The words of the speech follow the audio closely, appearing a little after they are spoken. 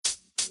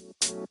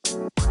Oh,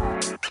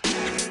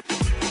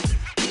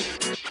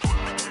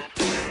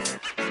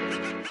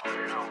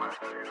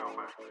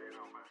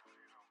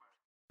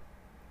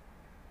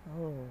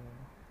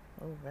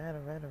 all right.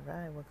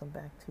 Welcome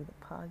back to the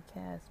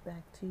podcast.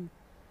 Back to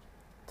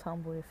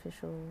Tomboy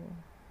Official.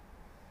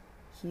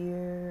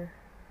 Here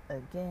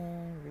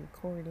again,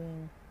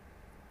 recording.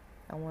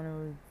 I want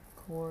to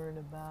record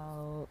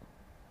about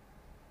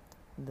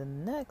the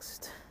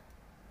next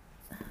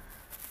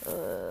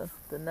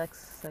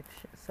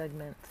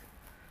segment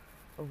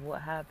of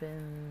what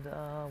happened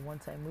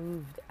once I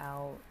moved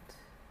out.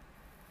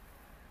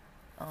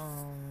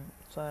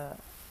 So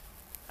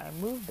I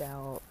moved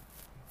out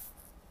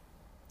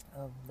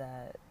of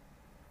that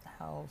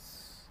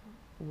house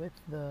with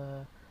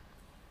the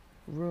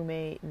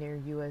roommate near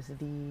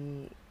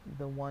USD.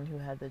 The one who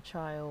had the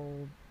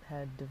child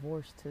had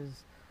divorced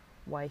his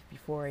wife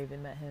before I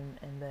even met him,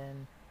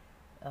 and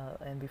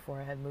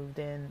before I had moved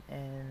in,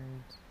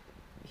 and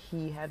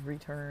he had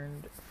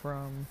returned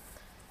from,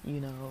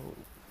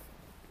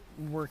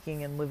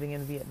 working and living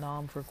in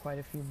Vietnam for quite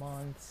a few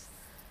months.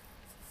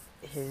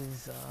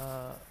 His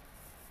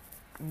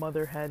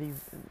mother had,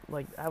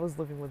 I was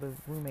living with a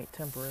roommate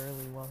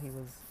temporarily while he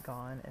was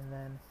gone, and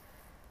then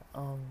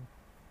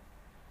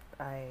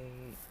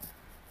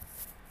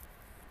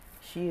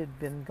she had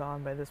been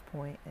gone by this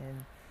point,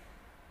 and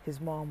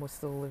his mom was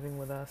still living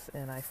with us,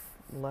 and I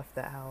left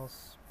that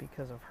house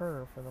because of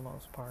her for the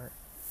most part.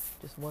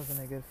 Just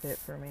wasn't a good fit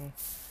for me.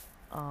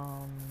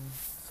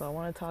 So I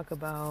want to talk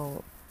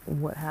about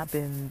what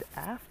happened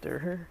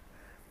after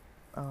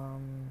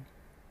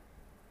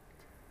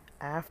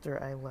I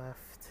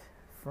left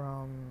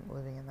from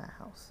living in that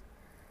house.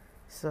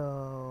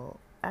 So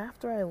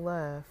after I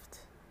left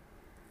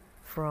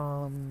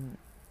from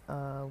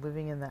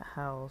living in that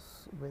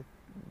house with,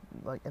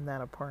 in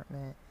that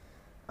apartment,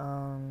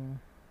 I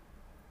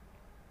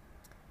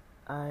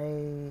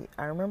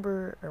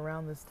remember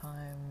around this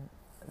time,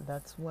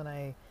 that's when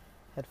I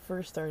had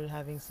first started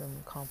having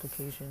some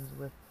complications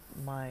with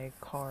my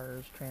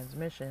car's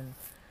transmission.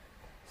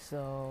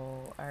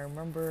 So I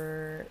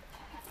remember,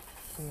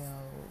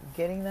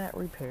 getting that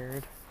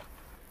repaired.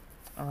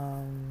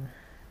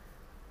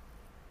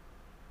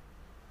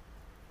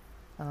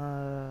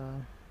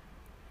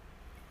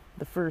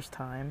 The first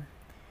time.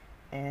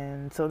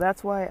 And so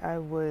that's why I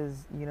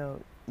was,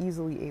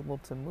 easily able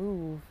to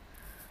move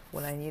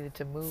when I needed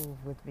to move,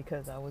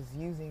 because I was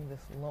using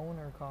this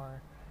loaner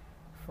car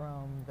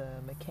from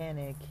the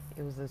mechanic.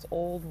 It was this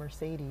old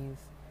Mercedes,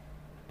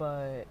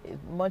 but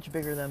much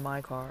bigger than my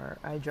car.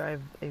 I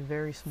drive a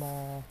very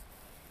small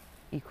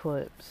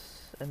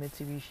Eclipse, a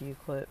Mitsubishi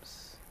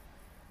Eclipse.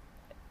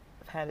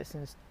 I've had it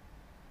since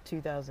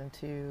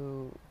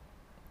 2002.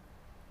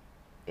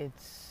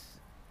 It's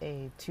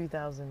a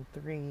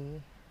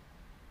 2003.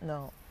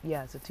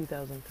 It's a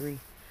 2003.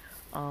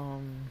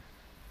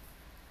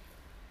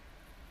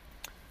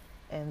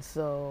 And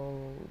so,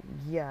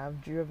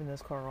 I've driven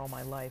this car all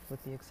my life,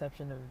 with the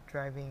exception of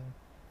driving,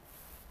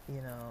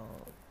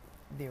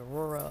 the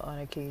Aurora on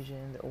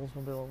occasion, the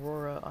Oldsmobile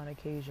Aurora on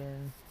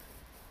occasion,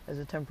 as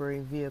a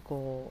temporary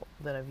vehicle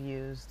that I've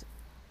used.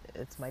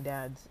 It's my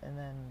dad's, and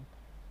then,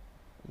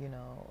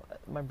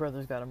 my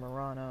brother's got a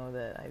Murano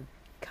that I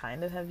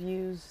kind of have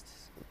used,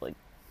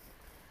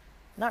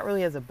 not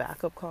really as a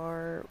backup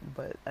car,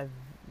 but I've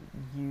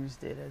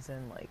used it as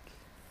in,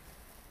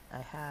 I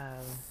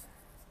have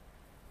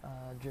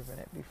driven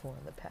it before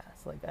in the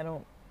past. I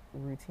don't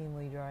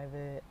routinely drive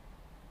it.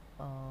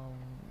 I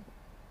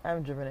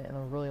haven't driven it in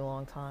a really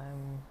long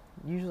time.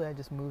 Usually I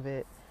just move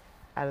it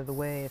out of the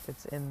way if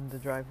it's in the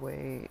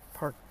driveway,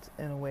 parked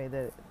in a way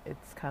that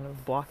it's kind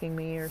of blocking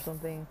me or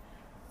something.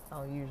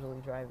 I'll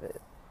usually drive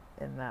it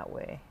in that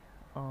way.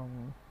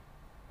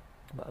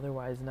 But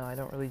otherwise, no, I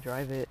don't really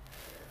drive it.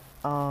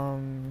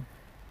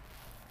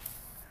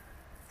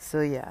 So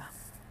yeah.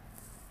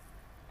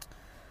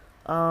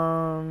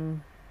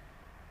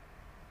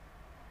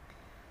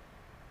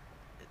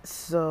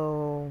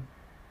 So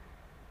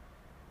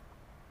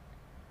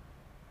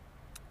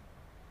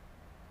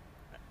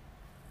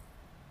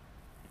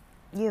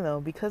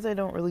because I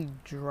don't really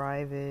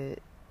drive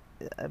it,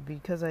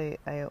 because I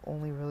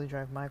only really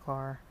drive my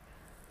car,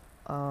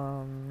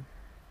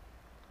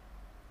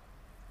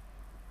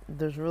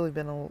 there's really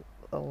been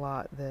a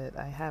lot that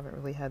I haven't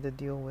really had to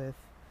deal with.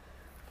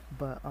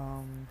 But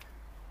I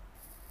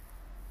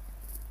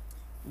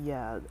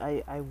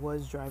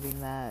was driving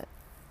that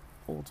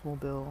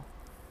Oldsmobile,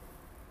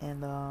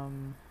 and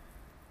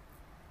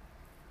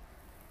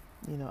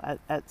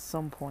at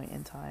some point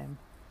in time.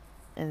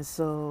 And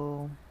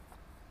so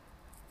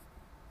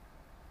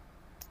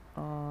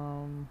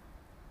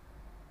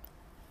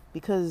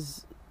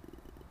because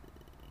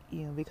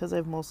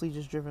I've mostly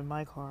just driven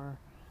my car,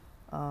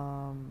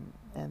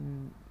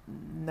 and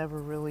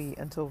never really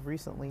until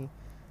recently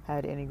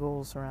had any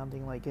goals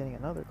surrounding getting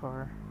another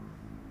car.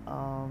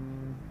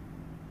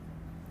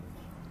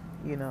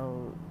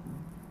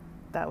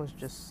 That was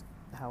just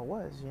how it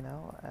was.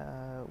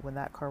 When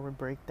that car would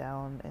break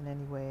down in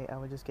any way, I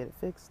would just get it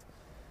fixed.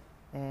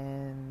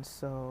 And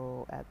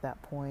so at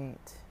that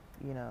point,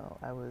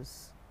 I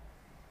was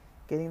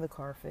getting the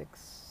car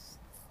fixed,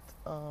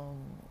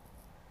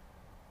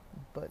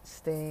 but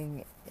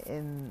staying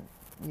in,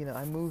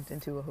 I moved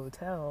into a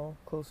hotel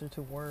closer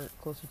to work,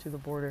 closer to the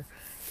border,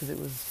 because it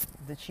was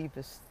the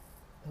cheapest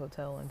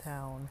hotel in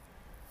town.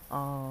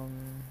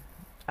 Um,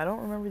 I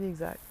don't remember the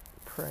exact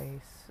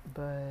price,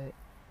 but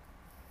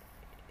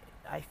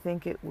I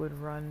think it would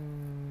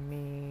run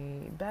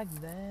me back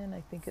then.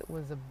 I think it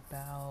was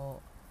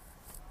about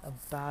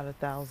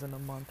 1,000 a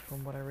month,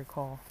 from what I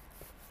recall.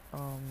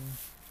 Um,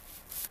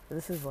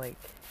 this is like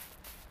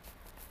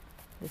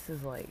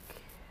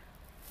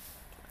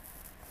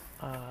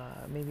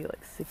maybe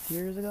like 6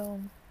 years ago.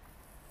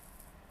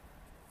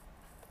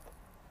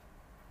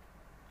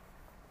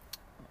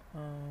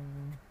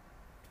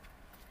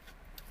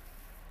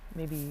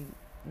 Maybe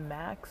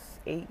max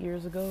 8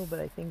 years ago, but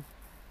I think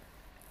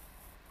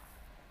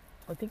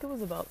it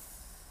was about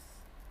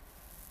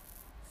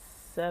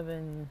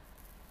seven,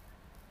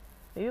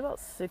 maybe about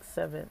 6,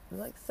 7,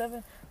 like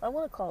 7. I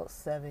want to call it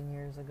 7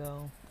 years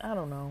ago. I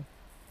don't know.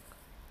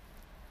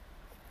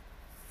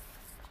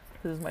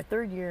 Because it was my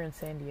third year in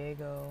San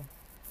Diego.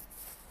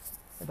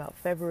 About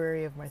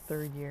February of my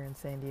third year in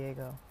San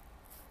Diego.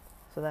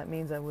 So that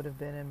means I would have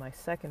been in my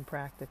second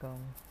practicum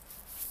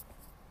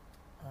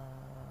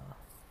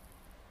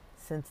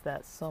since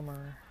that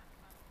summer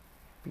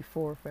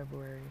before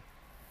February.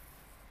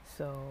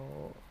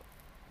 So,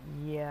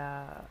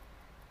 yeah,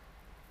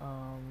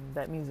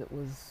 that means it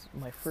was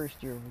my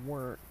first year of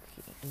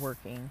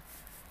working,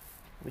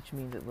 which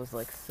means it was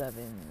like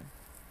 7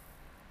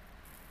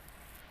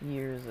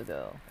 years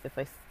ago. If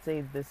I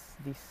say this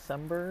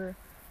December,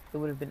 it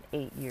would have been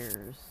 8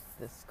 years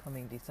this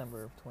coming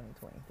December of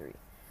 2023.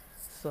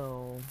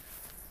 So,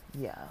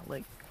 yeah,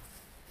 like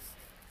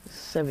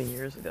 7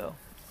 years ago.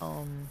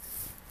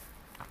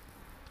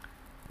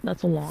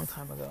 That's a long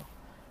time ago.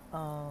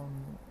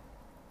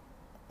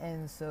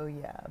 And so,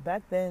 yeah,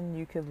 back then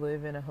you could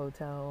live in a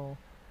hotel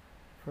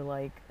for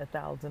like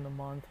 1,000 a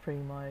month,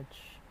 pretty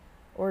much,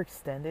 or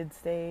extended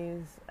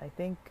stays. I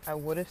think I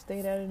would have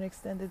stayed at an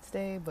extended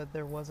stay, but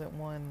there wasn't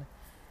one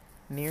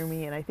near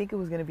me, and I think it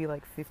was going to be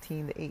like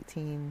 1,500 to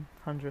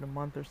 1,800 a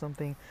month or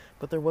something,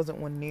 but there wasn't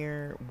one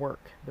near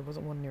work.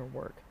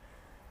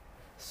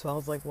 So I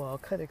was like, well, I'll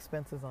cut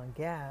expenses on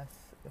gas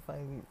if I,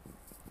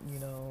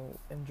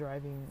 am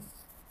driving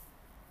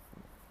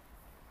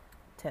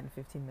 10,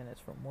 15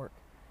 minutes from work,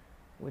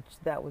 which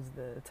that was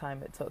the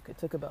time it took. It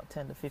took about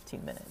 10 to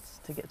 15 minutes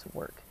to get to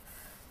work.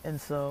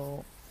 And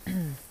so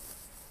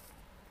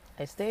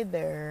I stayed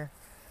there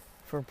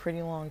for a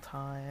pretty long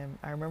time.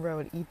 I remember I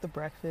would eat the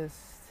breakfast.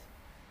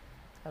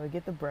 I would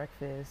get the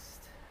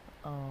breakfast.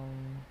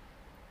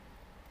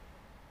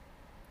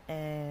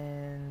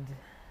 And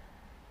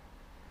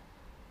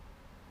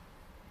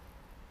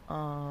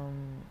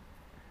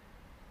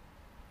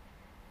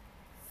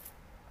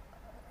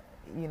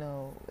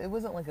it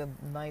wasn't like a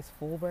nice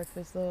full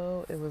breakfast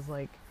though. It was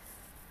like,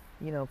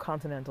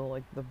 continental,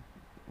 like the,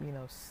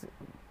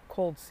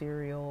 cold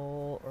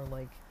cereal, or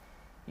like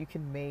you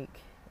can make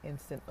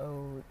instant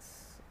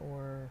oats,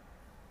 or,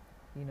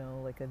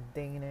 like a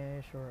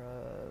Danish, or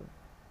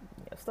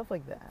stuff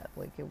like that.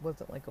 Like it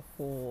wasn't like a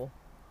full,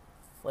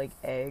 like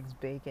eggs,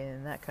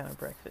 bacon, that kind of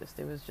breakfast.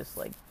 It was just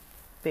like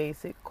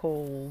basic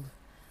cold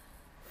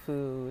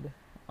food.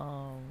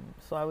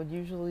 So I would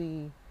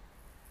usually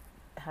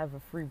have a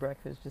free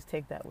breakfast, just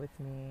take that with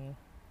me.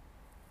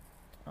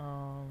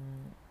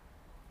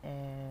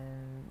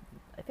 And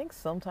I think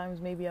sometimes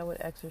maybe I would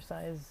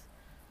exercise,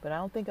 but I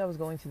don't think I was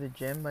going to the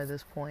gym by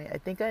this point. I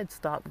think I had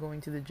stopped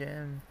going to the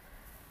gym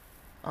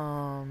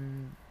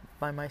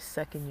by my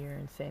second year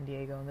in San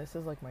Diego, and this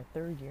is like my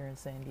third year in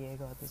San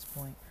Diego at this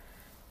point.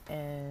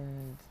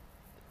 And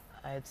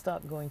I had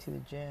stopped going to the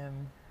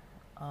gym.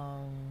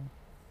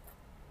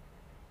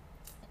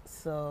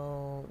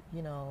 So,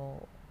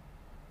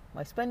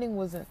 my spending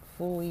wasn't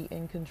fully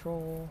in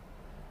control,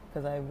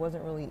 because I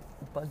wasn't really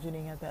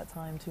budgeting at that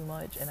time too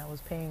much, and I was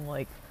paying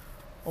like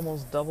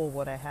almost double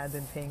what I had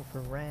been paying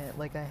for rent.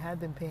 Like I had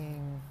been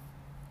paying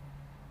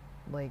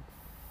like,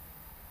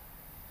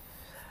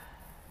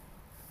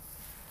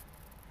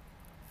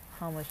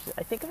 how much?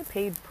 I think I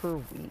paid per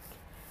week.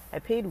 I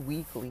paid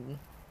weekly,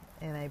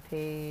 and I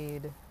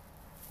paid,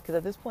 because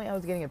at this point I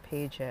was getting a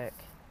paycheck.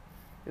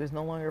 It was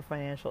no longer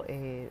financial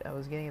aid. I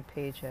was getting a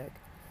paycheck.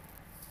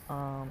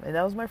 And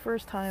that was my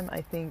first time,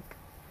 I think,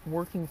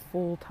 working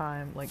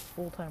full-time, like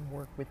full-time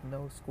work with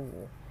no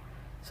school.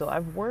 So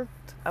I've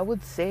worked, I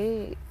would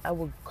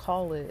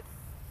call it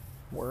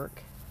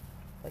work.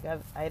 Like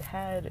I'd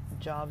had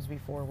jobs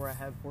before where I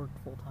had worked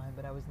full-time,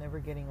 but I was never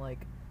getting like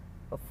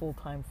a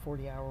full-time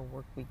 40-hour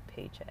work week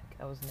paycheck.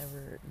 I was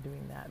never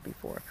doing that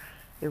before.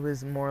 It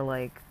was more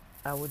like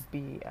I would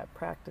be at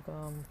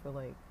practicum for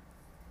like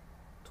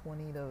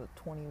 20 to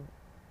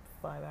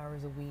 25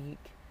 hours a week,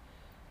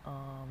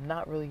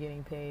 not really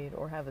getting paid,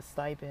 or have a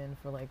stipend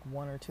for like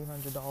 $100 or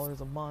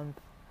 $200 a month.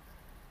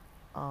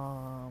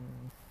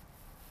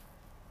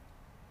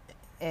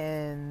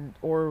 and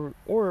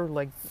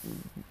like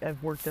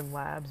I've worked in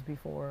labs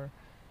before,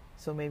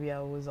 so maybe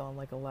I was on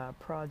like a lab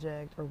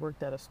project, or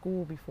worked at a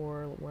school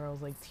before where I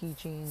was like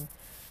teaching,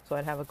 so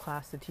I'd have a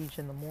class to teach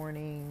in the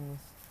mornings,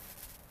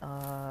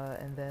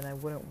 and then I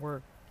wouldn't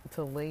work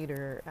till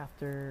later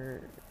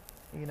after,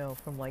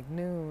 from like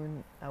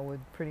noon. I would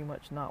pretty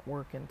much not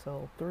work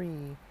until 3,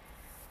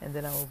 and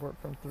then I would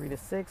work from 3 to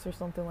 6 or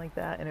something like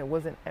that. And it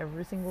wasn't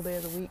every single day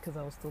of the week because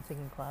I was still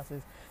taking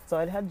classes. So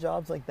I'd had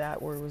jobs like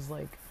that where it was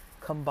like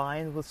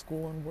combined with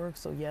school and work.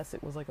 So yes,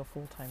 it was like a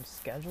full-time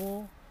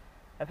schedule.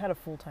 I've had a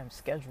full-time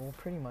schedule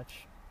pretty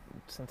much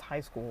since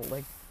high school,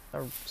 like,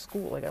 or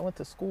school. Like, I went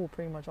to school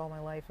pretty much all my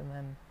life, and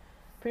then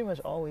pretty much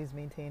always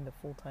maintained a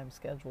full-time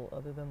schedule,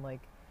 other than like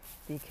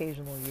the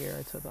occasional year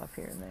I took off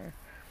here and there.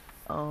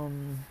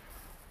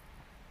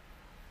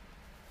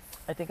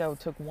 I think I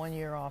took 1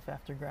 year off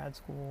after grad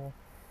school,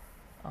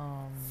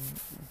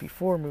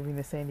 before moving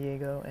to San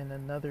Diego, and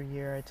another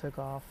year I took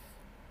off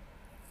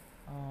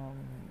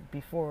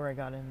before I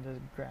got into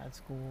grad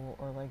school,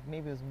 or like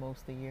maybe it was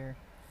most of the year,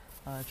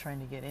 trying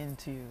to get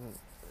into,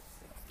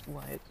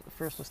 when I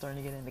first was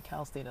starting to get into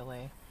Cal State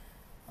LA.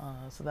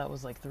 So that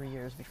was like 3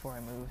 years before I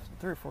moved,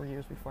 3 or 4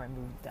 years before I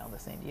moved down to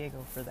San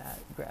Diego for that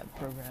grad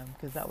program,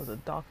 because that was a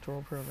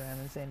doctoral program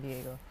in San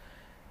Diego.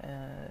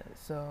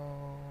 So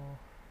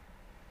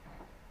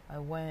I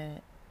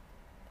went,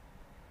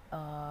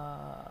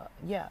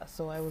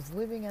 so I was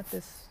living at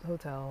this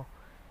hotel,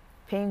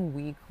 paying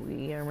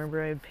weekly. I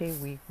remember I'd pay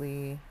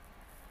weekly,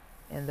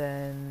 and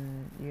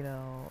then,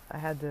 I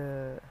had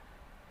to,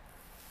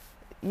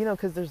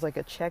 because there's like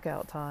a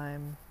checkout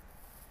time,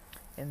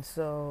 and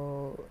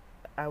so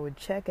I would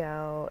check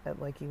out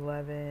at like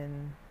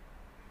 11,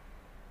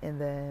 and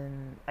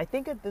then I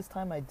think at this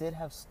time I did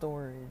have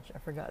storage. I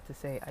forgot to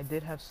say I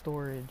did have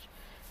storage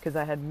because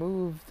I had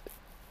moved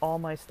all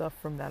my stuff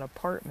from that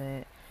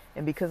apartment,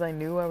 and because I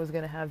knew I was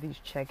going to have these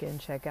check-in,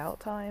 check-out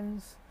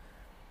times,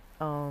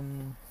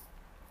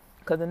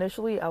 because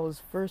initially I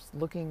was first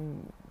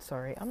looking,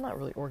 sorry, I'm not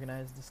really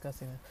organized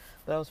discussing this,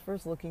 but I was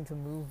first looking to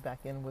move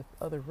back in with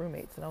other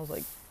roommates, and I was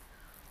like,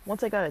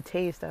 once I got a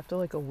taste after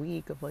like a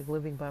week of like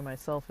living by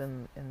myself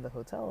in the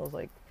hotel, I was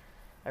like,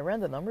 I ran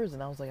the numbers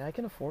and I was like, I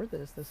can afford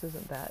this. This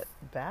isn't that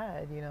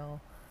bad,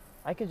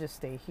 I could just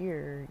stay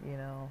here,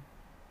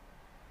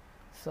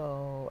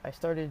 So I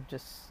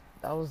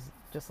was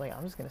just like,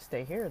 I'm just going to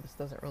stay here. This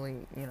doesn't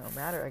really,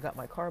 matter. I got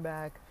my car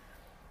back.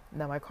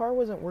 Now my car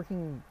wasn't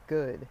working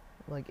good.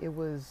 Like,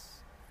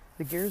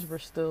 the gears were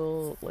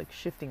still like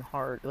shifting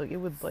hard. Like, it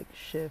would like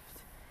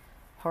shift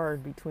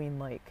hard between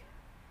like,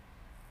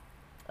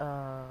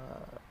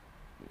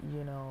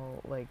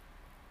 like,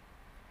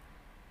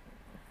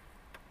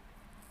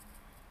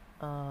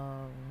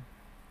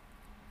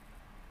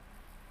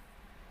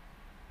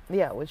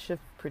 yeah, it would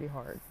shift pretty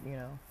hard,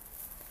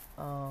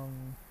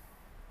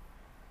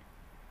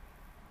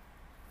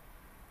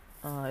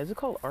 is it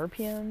called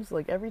RPMs?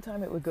 Like, every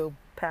time it would go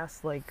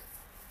past like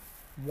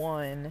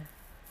 1,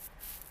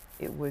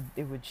 it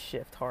would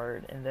shift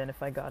hard, and then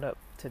if I got up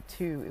to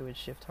 2, it would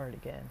shift hard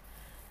again.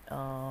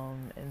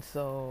 And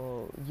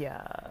so,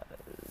 yeah,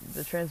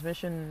 the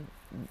transmission,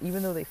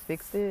 even though they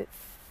fixed it,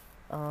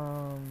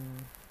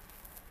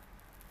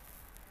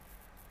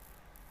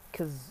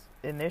 because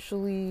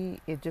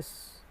initially it just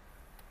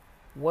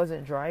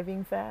wasn't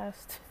driving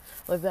fast,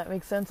 like, that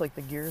makes sense. Like,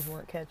 the gears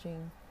weren't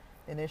catching.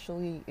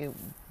 Initially, it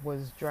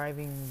was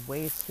driving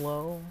way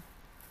slow.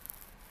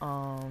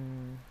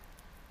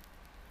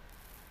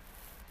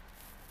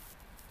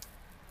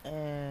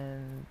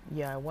 And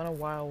yeah, I went a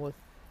while with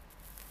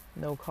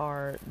no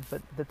car,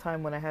 but the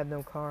time when I had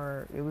no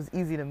car, it was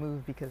easy to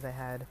move because I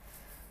had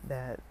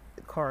that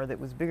car that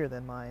was bigger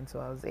than mine, so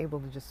I was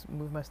able to just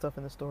move my stuff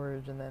in the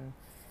storage and then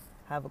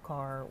have a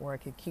car where I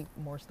could keep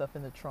more stuff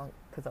in the trunk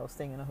because I was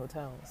staying in a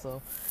hotel.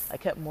 So I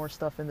kept more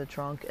stuff in the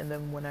trunk, and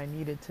then when I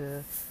needed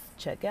to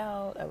check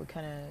out, I would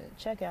kind of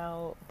check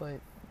out, but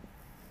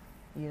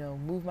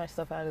move my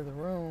stuff out of the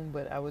room,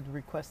 but I would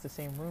request the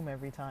same room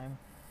every time.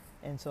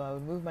 And so I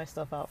would move my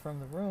stuff out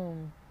from the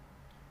room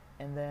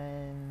and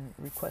then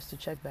request to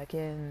check back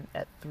in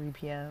at 3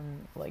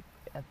 p.m., like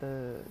at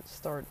the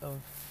start of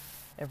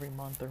every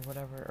month or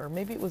whatever. Or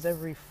maybe it was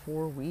every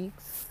 4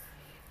 weeks.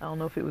 I don't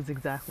know if it was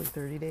exactly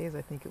 30 days.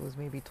 I think it was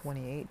maybe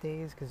 28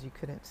 days because you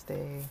couldn't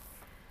stay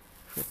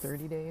for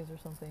 30 days or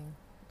something.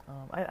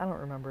 I don't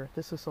remember.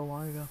 This was so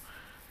long ago.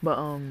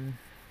 But,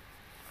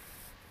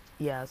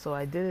 yeah, so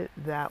I did it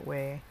that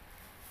way.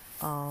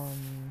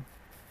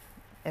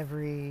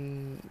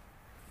 Every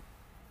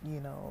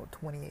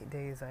 28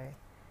 days I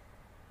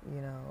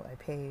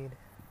paid,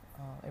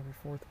 every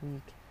 4th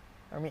week.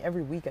 I mean,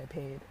 every week I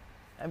paid.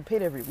 I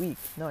paid every week.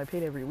 No, I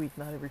paid every week,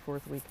 not every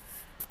 4th week.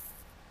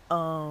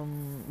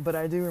 But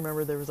I do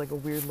remember there was like a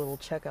weird little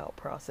checkout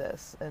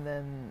process, and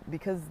then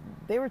because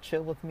they were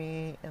chill with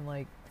me, and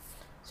like,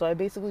 so I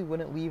basically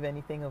wouldn't leave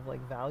anything of like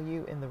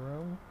value in the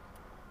room.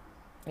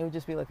 It would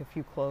just be like a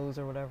few clothes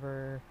or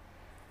whatever,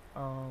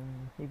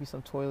 Maybe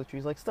some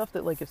toiletries, like stuff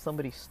that like if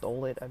somebody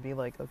stole it, I'd be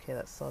like, okay,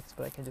 that sucks,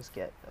 but I can just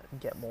get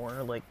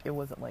more. Like it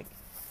wasn't like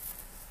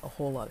a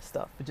whole lot of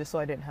stuff, but just so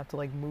I didn't have to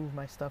like move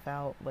my stuff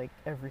out like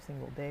every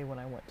single day when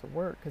I went to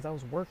work, because I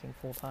was working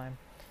full time.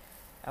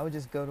 I would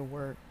just go to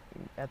work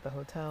at the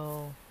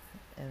hotel,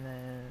 and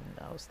then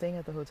I was staying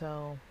at the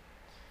hotel.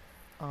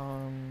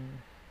 Um,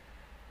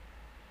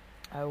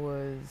 I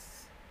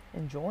was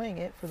enjoying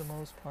it for the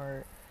most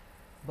part,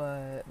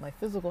 but my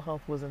physical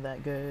health wasn't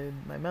that good.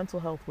 My mental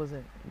health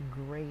wasn't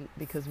great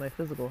because my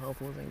physical health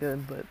wasn't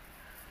good, but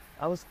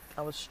I was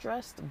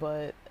stressed,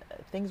 but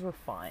things were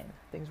fine.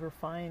 Things were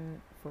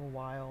fine for a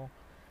while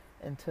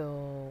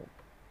until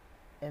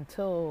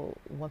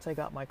once I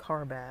got my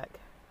car back,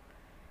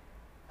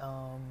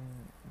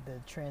 the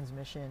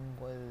transmission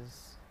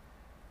was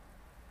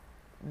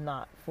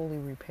not fully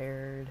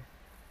repaired.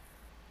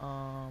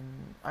 I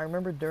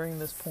remember during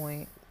this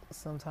point,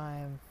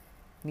 sometime,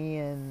 me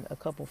and a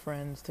couple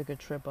friends took a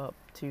trip up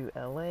to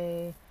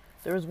LA.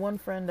 There was one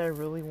friend I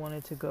really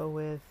wanted to go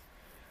with,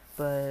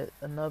 but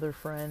another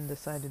friend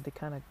decided to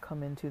kind of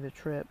come into the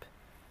trip,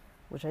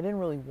 which I didn't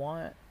really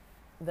want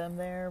them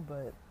there,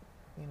 but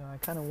I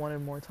kind of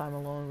wanted more time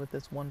alone with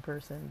this one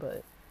person.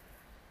 But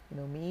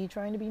me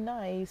trying to be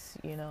nice,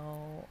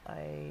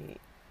 I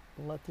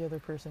let the other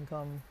person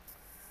come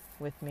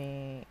with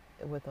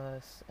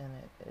us, and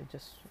it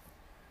just,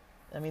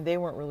 I mean, they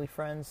weren't really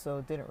friends,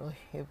 so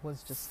it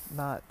was just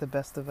not the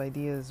best of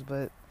ideas.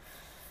 But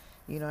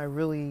I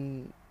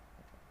really,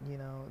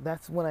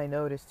 that's when I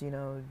noticed,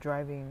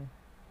 driving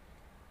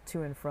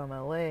to and from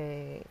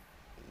LA,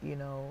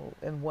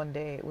 and one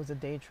day, it was a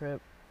day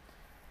trip.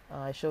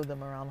 I showed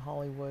them around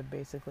Hollywood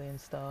basically and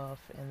stuff,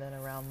 and then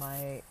around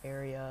my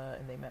area,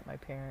 and they met my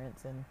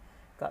parents and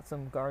got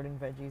some garden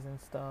veggies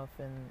and stuff,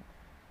 and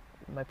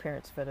my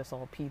parents fed us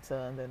all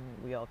pizza, and then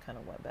we all kind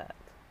of went back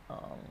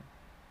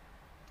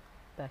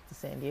to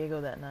San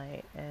Diego that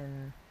night.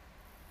 And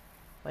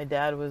my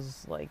dad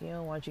was like, why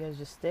don't you guys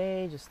just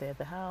stay at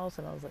the house?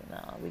 And I was like,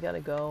 nah, we gotta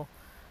go.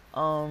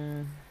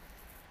 And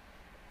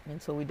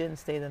so we didn't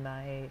stay the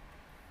night,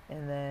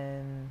 and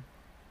then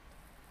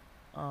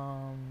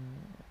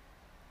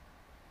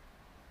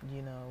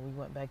we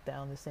went back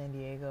down to San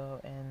Diego,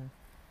 and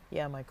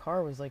yeah, my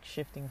car was like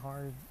shifting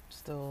hard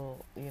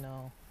still,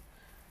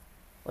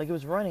 like it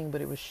was running,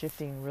 but it was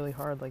shifting really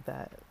hard like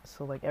that.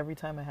 So like every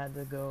time I had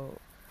to go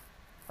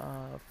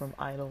from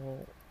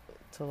idle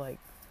to like,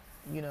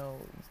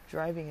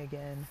 driving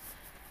again,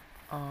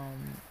 I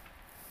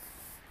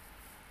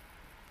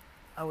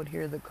would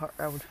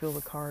feel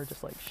the car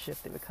just like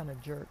shift. It would kind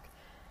of jerk.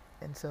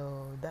 And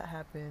so that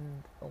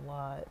happened a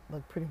lot,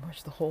 like pretty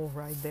much the whole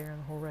ride there and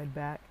the whole ride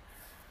back.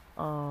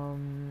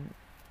 And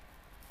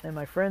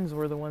my friends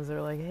were the ones that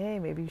were like, hey,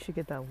 maybe you should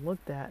get that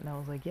looked at. And I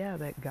was like, yeah,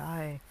 that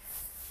guy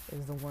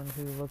is the one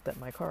who looked at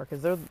my car.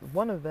 Because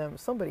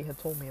somebody had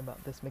told me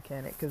about this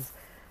mechanic, because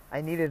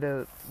I needed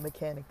a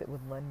mechanic that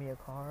would lend me a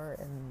car.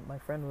 And my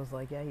friend was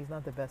like, yeah, he's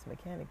not the best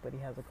mechanic, but he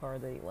has a car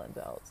that he lends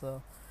out.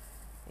 So,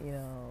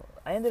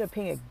 I ended up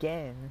paying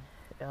again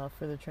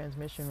for the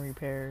transmission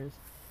repairs.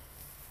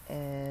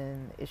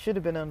 And it should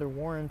have been under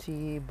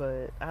warranty,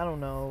 but I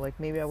don't know, like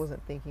maybe I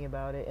wasn't thinking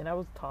about it, and I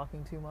was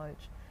talking too much,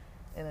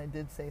 and I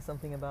did say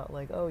something about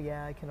like, oh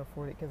yeah, I can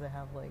afford it because I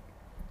have like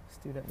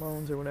student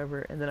loans or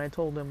whatever. And then I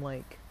told him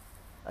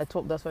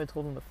that's what I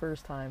told him the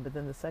first time, but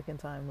then the second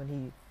time when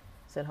he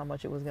said how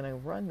much it was gonna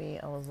run me,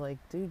 I was like,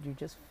 dude, you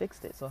just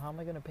fixed it, so how am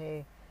I gonna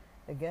pay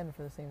again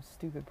for the same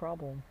stupid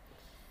problem?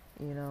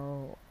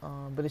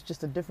 But it's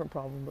just a different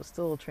problem, but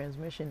still a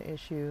transmission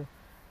issue.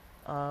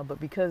 But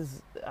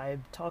because I had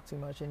talked too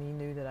much and he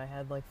knew that I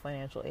had like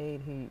financial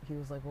aid, he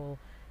was like, well,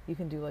 you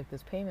can do like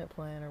this payment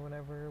plan or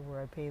whatever,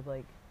 where I paid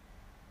like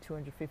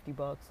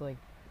 $250 like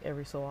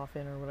every so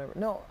often or whatever.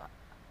 No,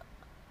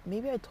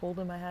 maybe I told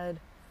him I had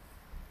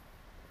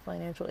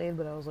financial aid,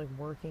 but I was like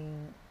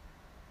working,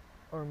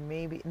 or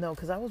maybe, no,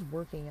 because I was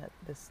working at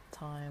this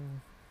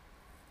time.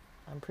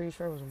 I'm pretty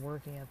sure I was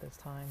working at this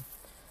time.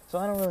 So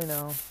I don't really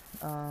know.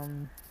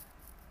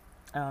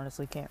 I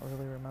honestly can't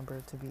really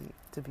remember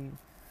to be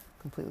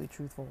completely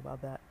truthful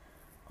about that.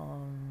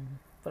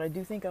 But I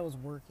do think I was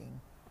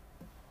working.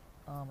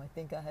 I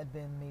think I had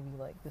been maybe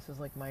like, this is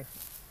like my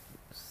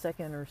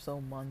second or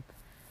so month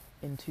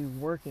into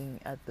working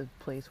at the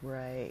place where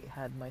I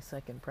had my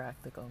second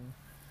practicum.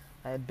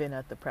 I had been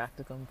at the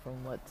practicum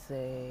from, let's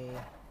say,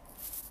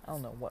 I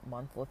don't know what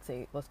month,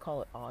 let's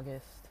call it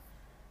August.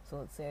 So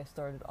let's say I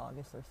started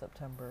August or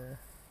September.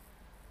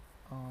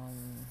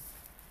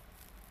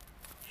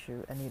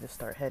 Shoot, I need to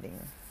start heading.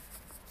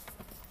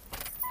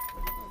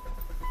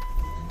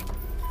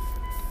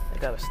 I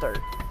gotta start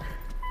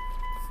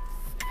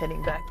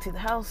heading back to the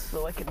house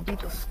so I can beat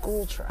the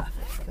school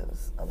traffic,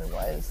 because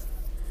otherwise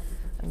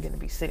I'm gonna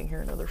be sitting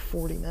here another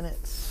 40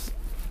 minutes.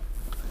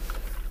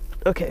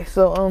 Okay,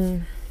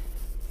 so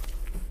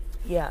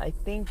yeah, I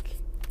think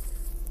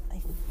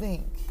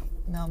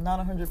now I'm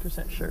not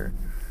 100% sure,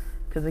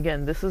 because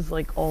again, this is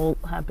like all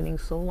happening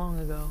so long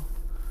ago.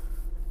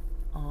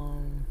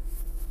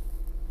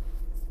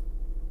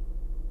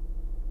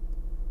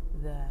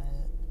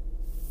 that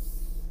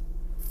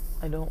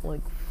I don't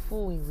like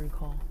fully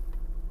recall.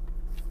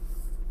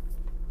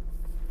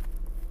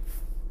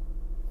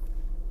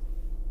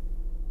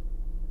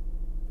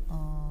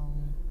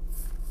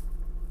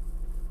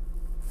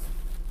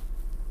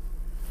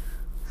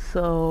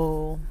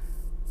 So,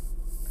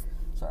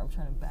 sorry, I'm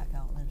trying to back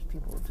out and there's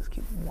people who just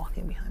keep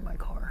walking behind my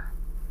car.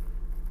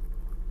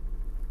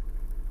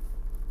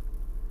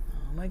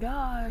 Oh my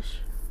gosh.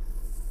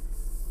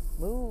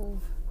 Move.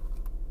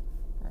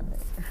 Alright.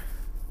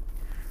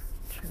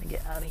 Trying to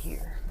get out of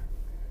here.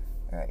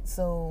 Alright,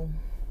 so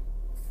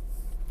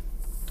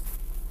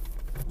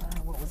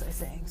what was I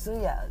saying?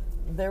 So yeah,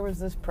 there was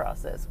this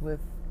process with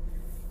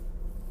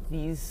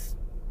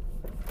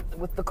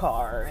the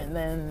car, and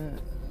then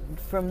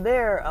from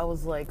there I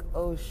was like,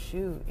 oh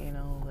shoot,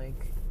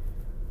 like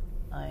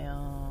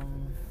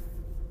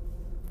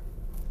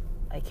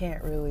I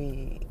can't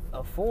really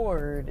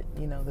afford,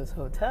 this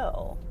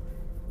hotel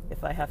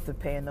if I have to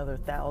pay another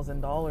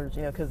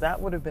 $1,000, because that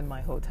would have been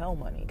my hotel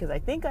money. Because I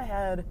think I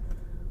had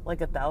like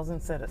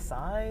 $1,000 set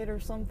aside or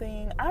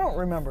something. I don't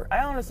remember.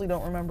 I honestly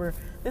don't remember.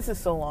 This is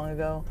so long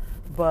ago.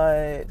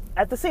 But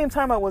at the same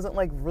time, I wasn't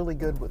like really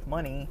good with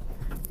money.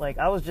 Like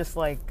I was just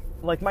like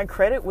my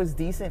credit was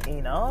decent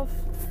enough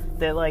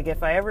that like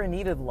if I ever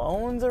needed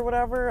loans or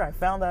whatever, I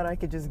found out I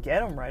could just get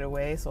them right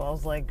away. So I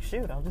was like,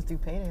 shoot, I'll just do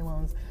payday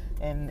loans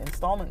and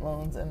installment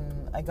loans.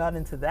 And I got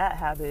into that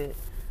habit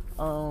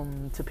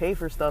to pay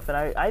for stuff. And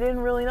I didn't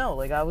really know.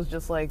 Like I was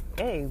just like,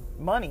 hey,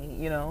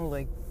 money,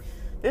 like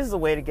this is a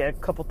way to get a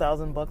couple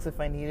 $1,000 if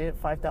I need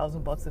it,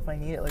 $5,000 if I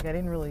need it. Like I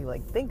didn't really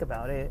like think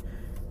about it.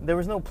 There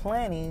was no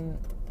planning.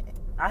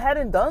 I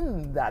hadn't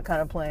done that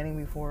kind of planning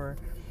before.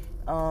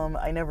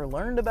 I never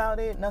learned about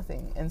it,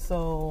 nothing. And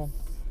so,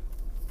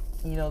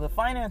 the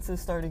finances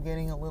started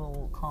getting a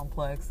little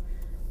complex.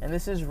 And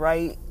this is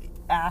right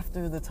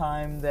after the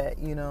time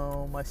that,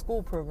 my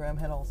school program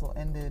had also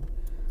ended,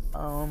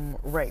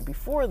 right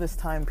before this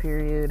time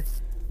period.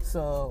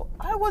 So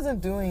I wasn't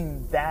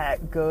doing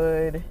that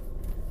good.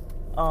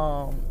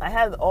 I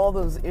had all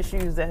those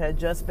issues that had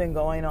just been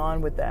going on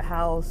with the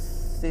house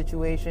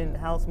situation,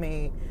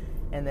 housemate,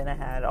 and then I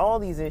had all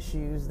these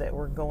issues that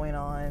were going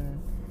on,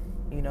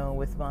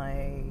 with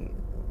my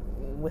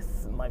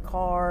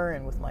car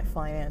and with my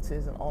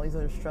finances and all these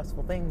other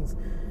stressful things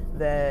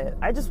that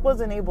I just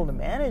wasn't able to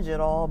manage it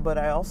all. But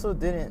I also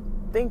didn't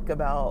think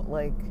about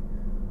like,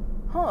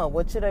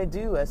 what should I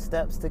do as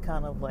steps to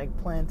kind of like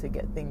plan to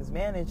get things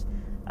managed.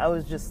 I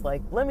was just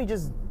like, let me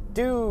just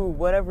do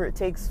whatever it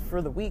takes for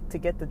the week to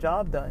get the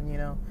job done,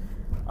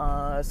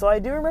 So I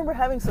do remember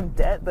having some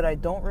debt, but I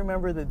don't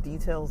remember the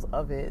details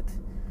of it.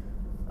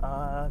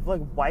 I've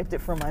like wiped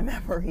it from my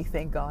memory,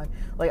 thank God.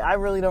 Like I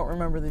really don't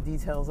remember the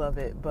details of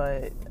it,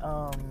 but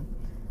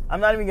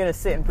I'm not even gonna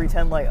sit and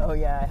pretend like, oh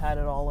yeah, I had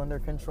it all under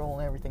control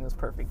and everything was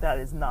perfect. That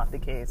is not the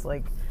case.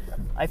 Like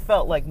I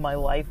felt like my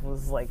life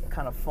was like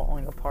kind of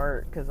falling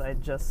apart because I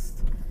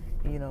just,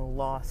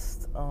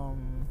 lost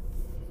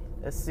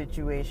a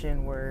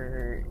situation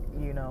where,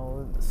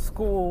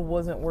 school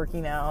wasn't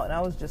working out and I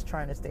was just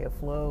trying to stay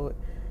afloat,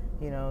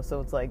 so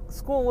it's like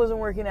school wasn't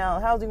working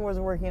out, housing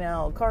wasn't working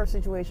out, car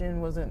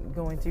situation wasn't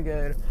going too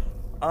good,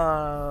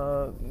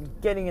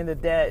 getting into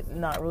debt,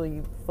 not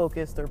really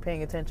focused or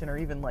paying attention or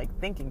even like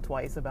thinking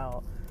twice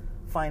about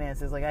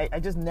finances. Like I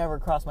just never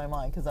crossed my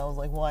mind because I was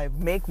like, well, I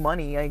make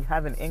money, I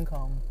have an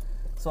income,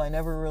 so I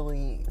never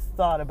really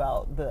thought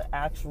about the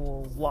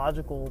actual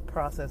logical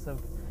process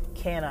of,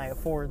 can I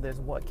afford this?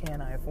 What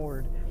can I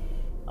afford?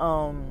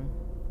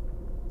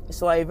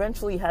 So I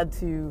eventually had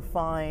to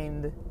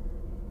find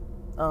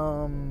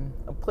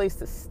a place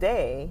to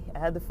stay. I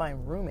had to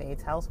find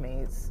roommates,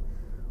 housemates,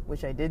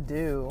 which I did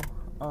do.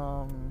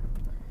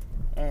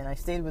 And I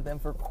stayed with them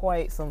for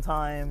quite some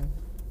time.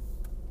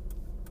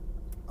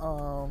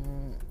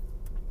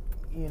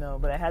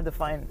 But I had to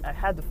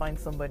find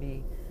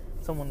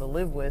someone to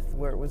live with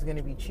where it was going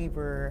to be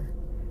cheaper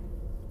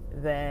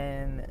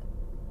than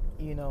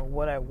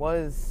what I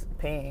was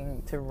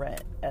paying to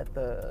rent at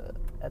the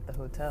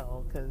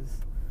hotel,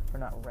 or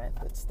not rent,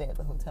 but stay at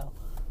the hotel,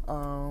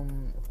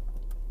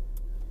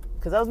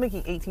 because I was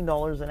making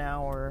 $18 an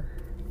hour,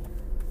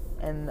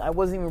 and I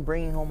wasn't even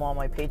bringing home all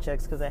my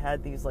paychecks because I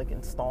had these like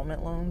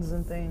installment loans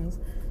and things,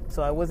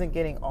 so I wasn't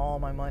getting all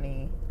my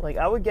money. Like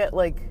I would get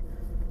like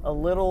a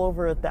little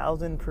over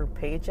 $1,000 per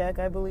paycheck,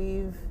 I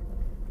believe,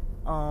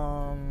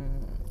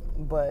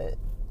 but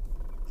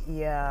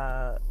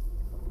yeah,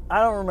 I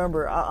don't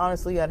remember.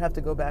 Honestly, I'd have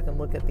to go back and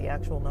look at the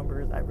actual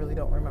numbers. I really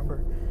don't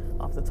remember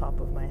off the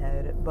top of my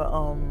head. But,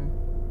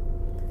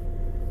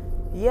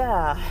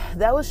 yeah,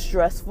 that was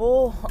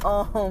stressful.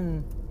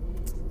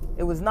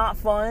 It was not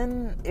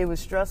fun. It was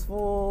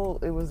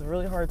stressful. It was a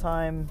really hard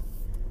time.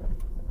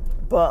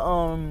 But,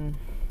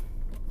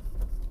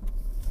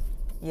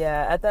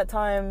 yeah, at that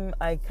time,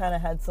 I kind of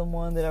had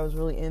someone that I was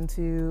really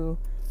into.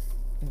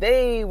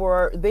 They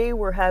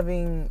were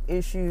having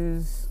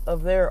issues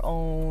of their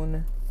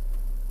own.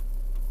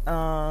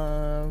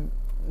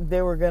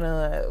 They were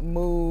gonna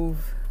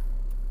move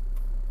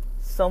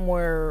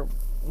somewhere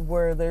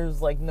where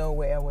there's like no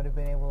way I would have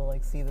been able to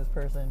like see this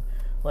person.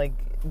 Like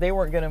they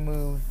weren't gonna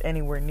move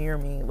anywhere near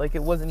me. Like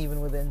it wasn't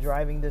even within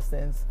driving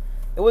distance.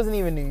 It wasn't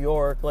even New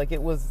York. Like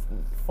it was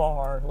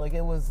far. Like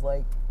it was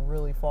like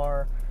really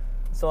far.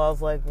 So I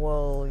was like,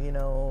 well, you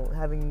know,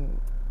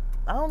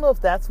 I don't know if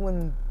that's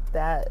when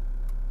that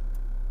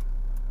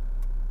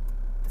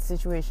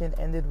situation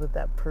ended with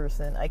that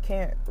person. I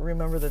can't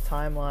remember the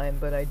timeline,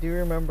 but I do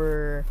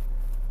remember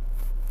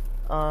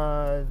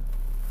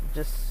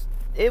just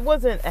it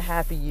wasn't a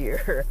happy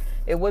year.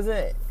 It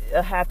wasn't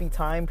a happy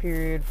time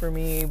period for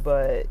me,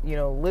 but you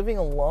know, living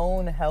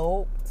alone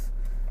helped.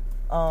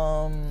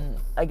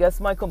 I guess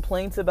my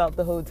complaints about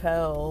the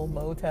hotel,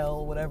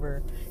 motel,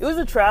 whatever. It was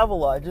a travel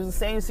lodge. It was a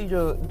San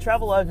Ysidro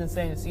travel lodge in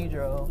San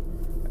Ysidro,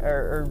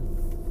 or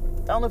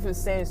I don't know if it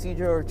was San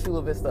Ysidro or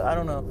Chula Vista. I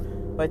don't know,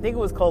 but I think it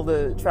was called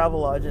the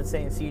travel lodge in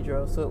San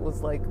Ysidro. So it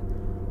was like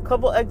a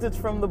couple exits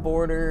from the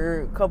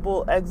border, a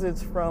couple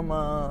exits from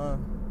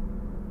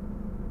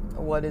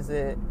what is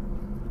it?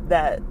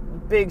 That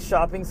big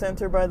shopping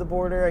center by the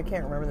border. I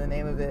can't remember the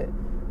name of it.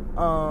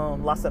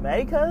 Las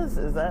Americas,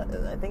 is that?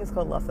 I think it's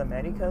called Las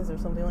Americas or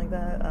something like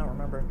that. I don't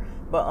remember,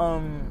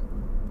 but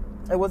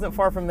it wasn't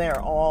far from there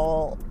at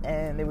all,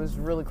 and it was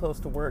really close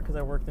to work because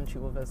I worked in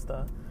Chula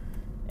Vista,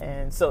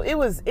 and so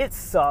it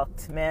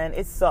sucked, man.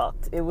 It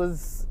sucked. It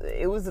was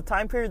a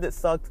time period that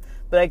sucked,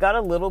 but I got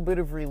a little bit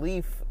of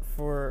relief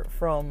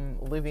from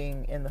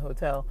living in the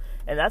hotel,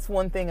 and that's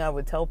one thing I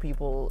would tell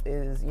people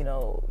is, you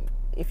know,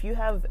 if you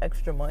have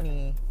extra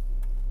money,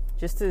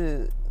 just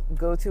to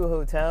go to a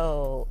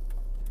hotel.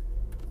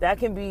 That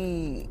can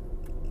be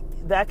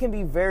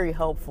very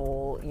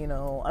helpful, you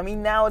know. I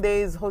mean,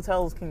 nowadays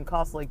hotels can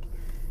cost like,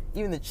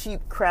 even the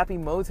cheap, crappy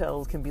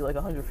motels can be like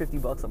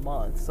 $150 a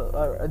month, so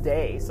or a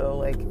day. So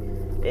like,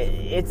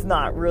 it's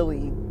not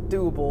really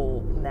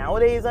doable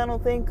nowadays, I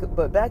don't think.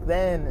 But back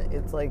then,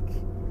 it's like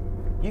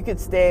you could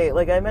stay,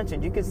 like I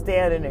mentioned, you could stay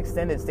at an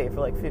extended stay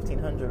for like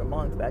 $1,500 a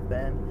month back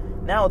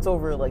then. Now it's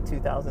over like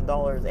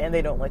 $2,000, and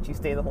they don't let you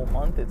stay the whole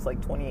month. It's like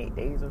 28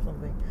 days or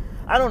something.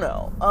 I don't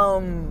know.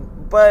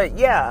 But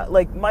yeah,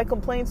 like my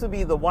complaints would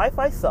be the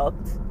Wi-Fi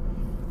sucked.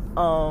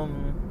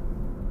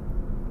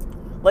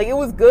 Like it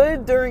was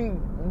good during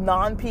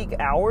non-peak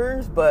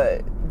hours,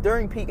 but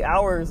during peak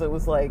hours it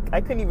was like I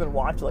couldn't even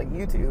watch like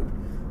YouTube.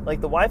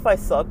 Like the Wi-Fi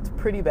sucked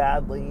pretty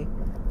badly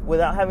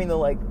without having to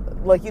like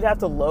you'd have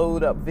to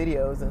load up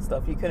videos and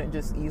stuff. You couldn't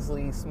just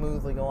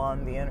smoothly go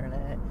on the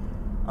internet.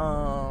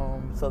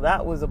 So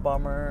that was a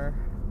bummer.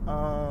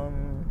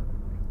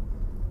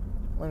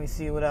 Let me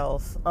see what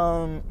else.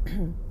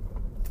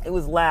 It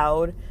was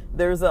loud.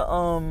 There's a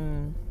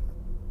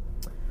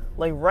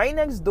like right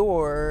next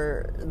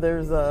door,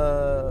 there's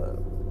a,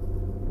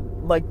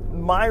 like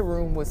my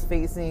room was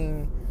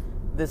facing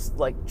this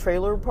like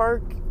trailer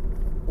park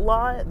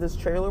lot, this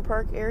trailer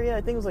park area.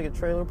 I think it was like a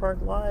trailer park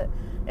lot,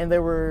 and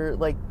there were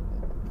like,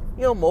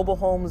 you know, mobile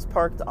homes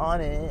parked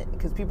on it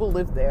because people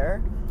lived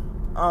there.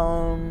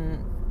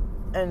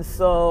 And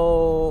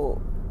so,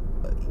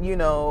 you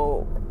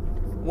know,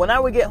 when I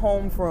would get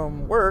home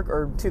from work,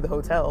 or to the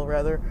hotel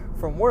rather,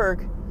 from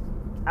work,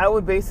 I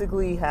would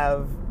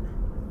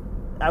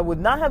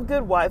not have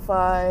good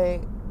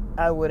Wi-Fi.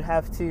 I would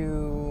have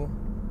to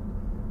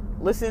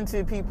listen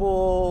to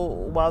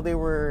people while they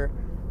were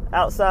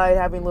outside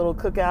having little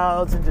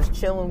cookouts and just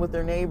chilling with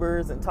their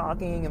neighbors and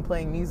talking and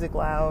playing music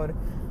loud.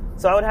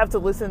 So I would have to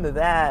listen to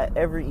that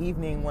every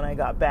evening when I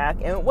got back.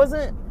 And it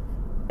wasn't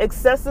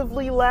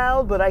excessively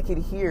loud, but I could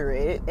hear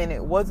it, and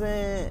it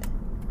wasn't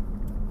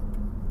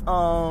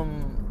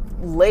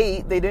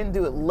late. They didn't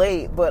do it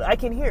late, but I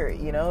can hear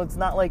it, you know. It's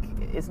not like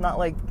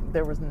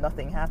there was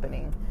nothing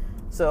happening.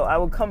 So I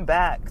would come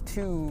back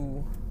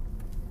to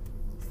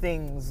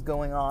things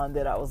going on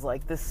that I was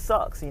like, this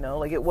sucks, you know.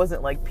 Like it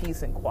wasn't like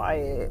peace and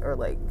quiet, or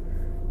like,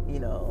 you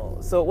know,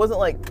 so it wasn't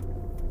like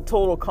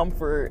total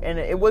comfort, and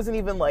it wasn't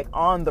even like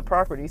on the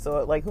property,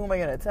 so like who am I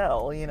gonna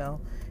tell, you know?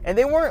 And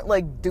they weren't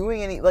like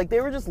doing any, like they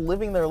were just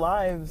living their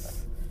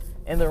lives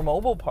in their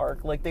mobile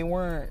park. Like they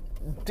weren't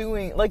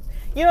doing, like,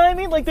 you know what I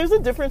mean? Like there's a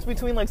difference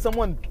between like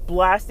someone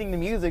blasting the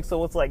music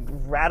so it's like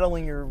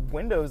rattling your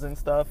windows and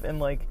stuff, and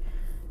like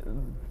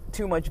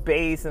too much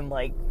bass and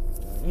like,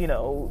 you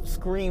know,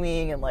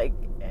 screaming and like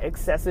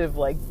excessive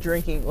like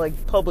drinking,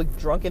 like public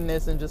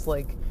drunkenness, and just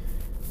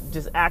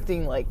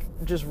acting like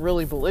just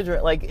really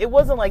belligerent. Like it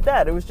wasn't like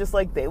that. It was just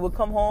like they would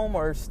come home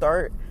or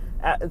start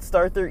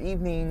their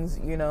evenings,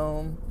 you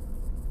know,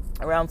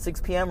 around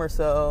 6 p.m. or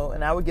so,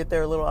 and I would get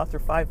there a little after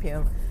 5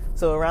 p.m.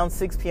 So around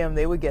 6 p.m.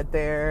 they would get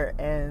there,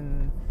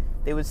 and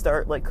they would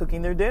start like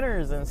cooking their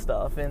dinners and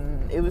stuff,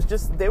 and it was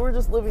just, they were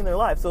just living their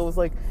life. So it was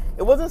like,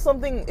 it wasn't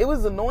something, it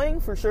was annoying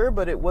for sure,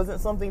 but it wasn't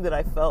something that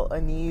I felt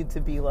a need to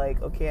be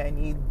like, okay, I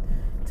need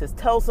to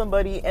tell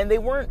somebody. And they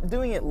weren't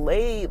doing it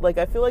late. Like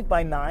I feel like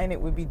by 9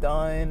 it would be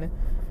done.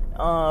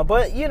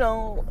 But you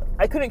know,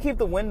 I couldn't keep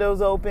the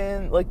windows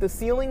open. Like the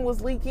ceiling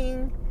was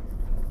leaking.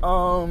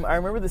 I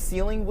remember the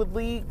ceiling would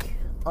leak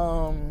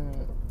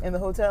in the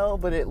hotel,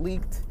 but it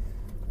leaked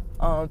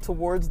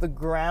towards the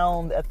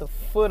ground at the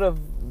foot of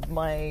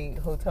my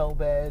hotel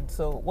bed,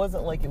 so it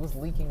wasn't like it was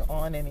leaking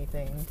on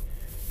anything.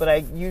 But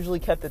I usually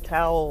kept the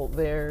towel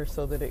there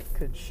so that it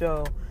could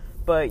show.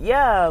 But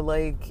yeah,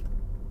 like,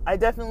 I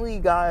definitely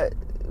got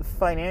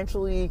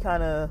financially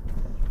kind of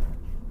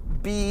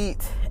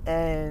beat,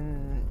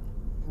 and,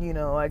 you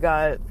know, I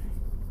got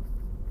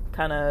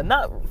kind of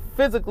not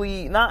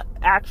physically, not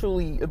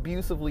actually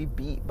abusively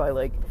beat by,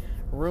 like,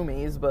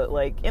 roomies, but,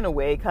 like, in a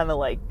way, kind of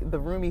like the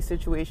roomie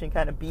situation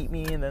kind of beat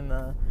me, and then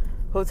the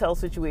hotel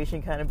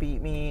situation kind of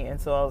beat me. And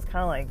so I was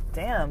kind of like,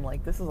 damn,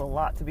 like, this is a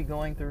lot to be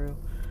going through,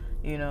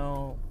 you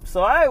know.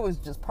 So I was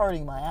just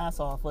partying my ass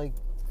off. Like,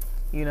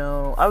 you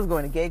know, I was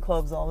going to gay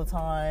clubs all the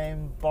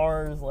time,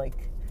 bars, like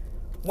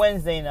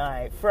Wednesday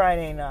night,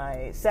 Friday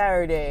night,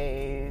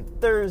 Saturday,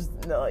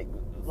 Thursday,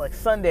 like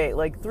Sunday,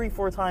 like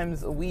 3-4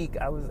 times a week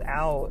I was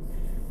out.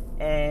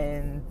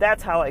 And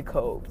that's how I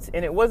coped.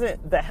 And it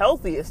wasn't the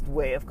healthiest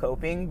way of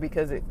coping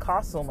because it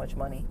cost so much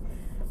money.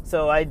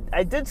 So I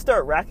did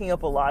start racking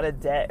up a lot of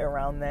debt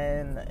around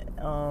then.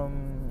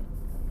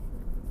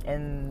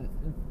 And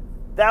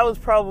that was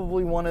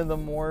probably one of the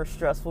more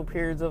stressful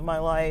periods of my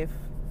life.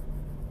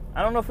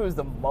 I don't know if it was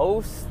the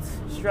most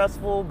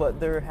stressful, but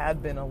there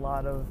had been a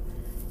lot of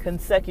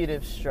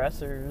consecutive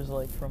stressors,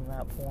 like, from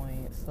that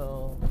point.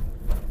 So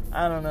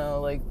I don't know,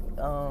 like,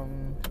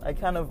 I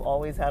kind of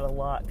always had a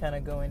lot kind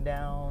of going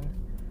down,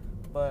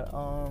 but,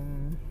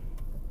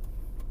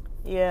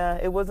 yeah,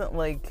 it wasn't,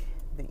 like,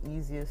 the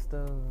easiest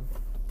of,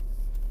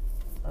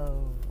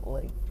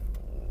 like,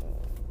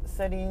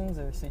 settings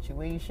or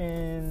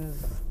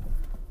situations,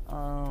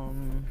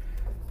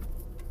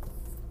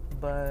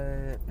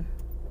 but,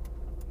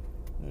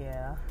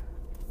 yeah.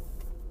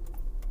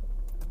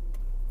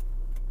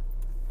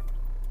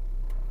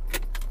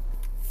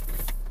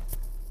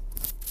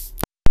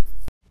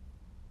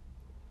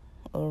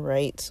 All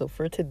right, so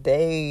for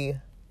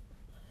today,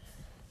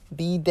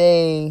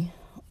 B-Day,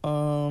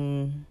 let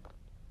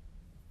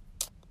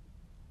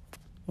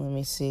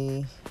me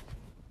see,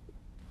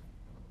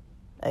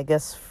 I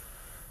guess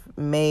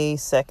May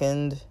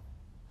 2nd,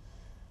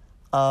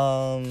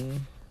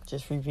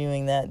 just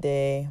reviewing that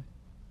day.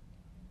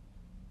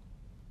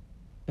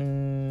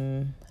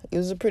 It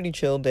was a pretty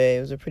chill day.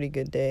 It was a pretty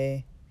good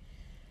day.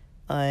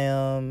 I,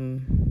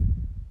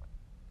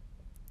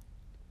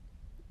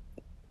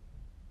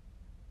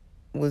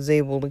 was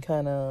able to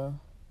kind of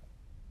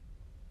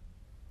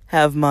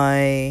have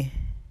my,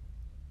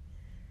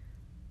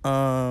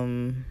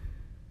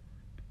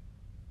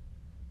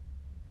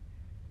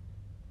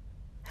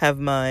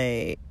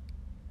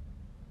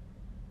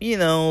 you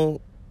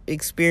know,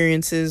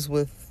 experiences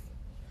with,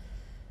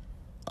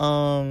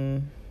 I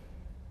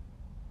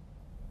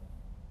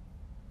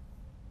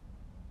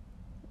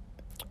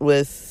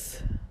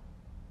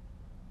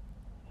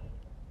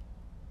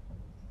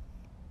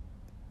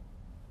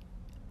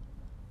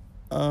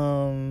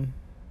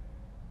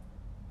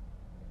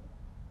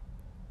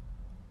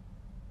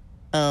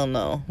don't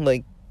know,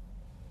 like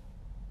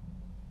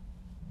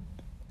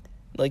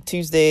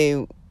Tuesday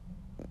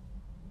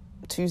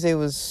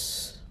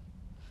was,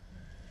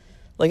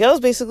 like, I was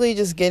basically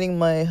just getting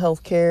my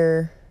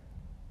healthcare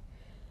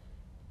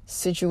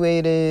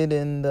situated,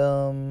 and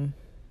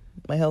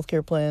my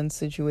healthcare plan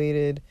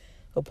situated,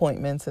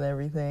 appointments and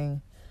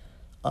everything,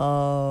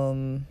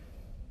 and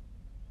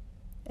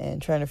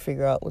trying to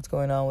figure out what's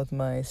going on with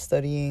my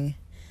studying,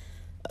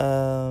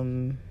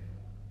 because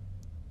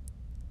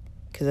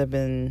I've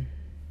been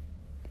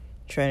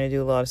trying to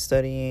do a lot of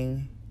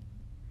studying,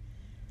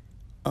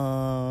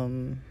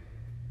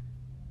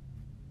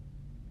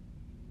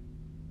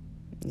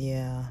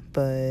 yeah,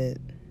 but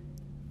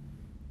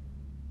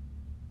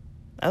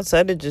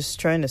outside of just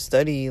trying to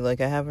study, like,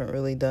 I haven't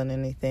really done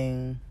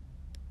anything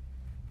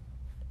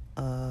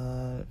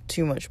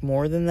too much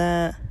more than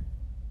that.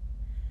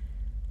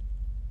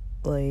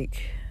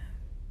 Like,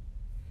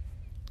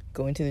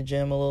 going to the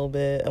gym a little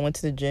bit. I went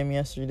to the gym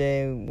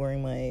yesterday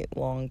wearing my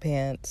long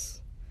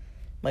pants,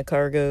 my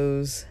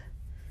cargos.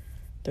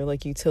 They're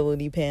like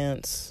utility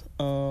pants.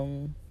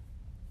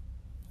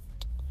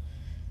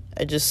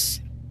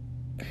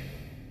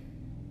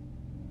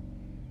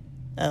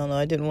 I don't know,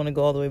 I didn't want to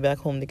go all the way back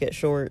home to get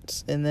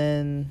shorts. And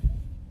then,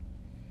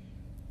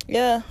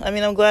 yeah, I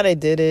mean, I'm glad I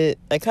did it.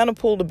 I kind of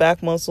pulled a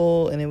back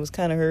muscle, and it was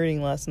kind of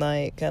hurting last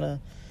night.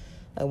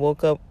 I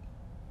woke up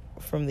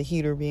from the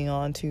heater being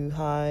on too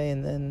high,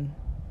 and then,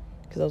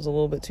 because I was a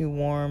little bit too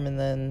warm, and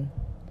then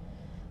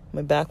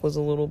my back was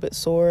a little bit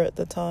sore at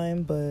the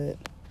time. But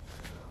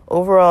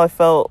overall, I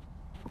felt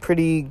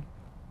pretty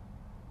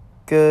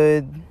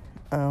good,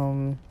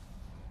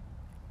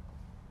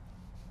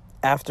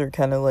 after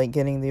kind of like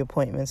getting the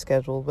appointment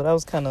scheduled. But I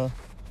was kind of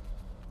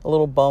a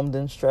little bummed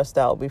and stressed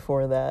out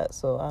before that,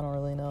 so I don't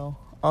really know.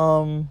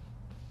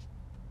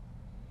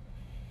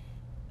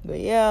 But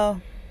yeah,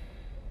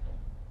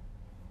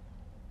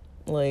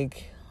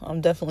 like, I'm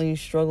definitely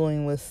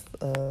struggling with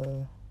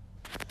the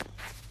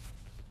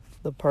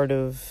part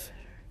of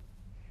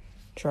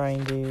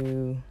trying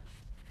to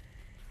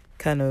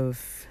kind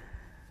of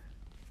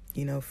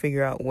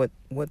figure out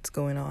what's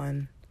going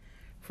on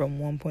from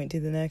one point to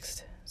the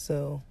next.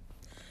 So,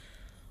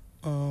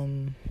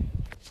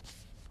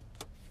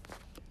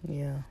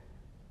 yeah.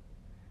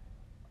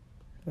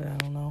 But I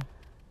don't know.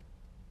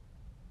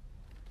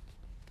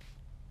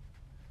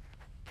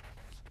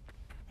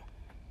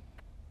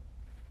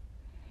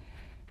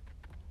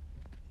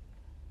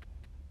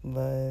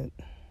 But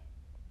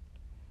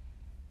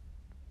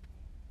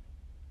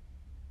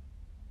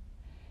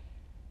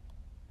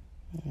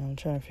I'm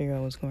trying to figure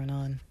out what's going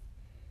on.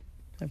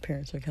 My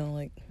parents are kind of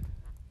like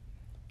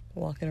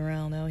walking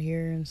around out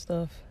here and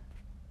stuff.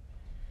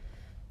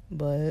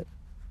 But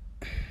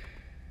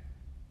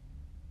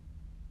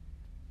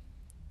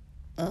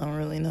I don't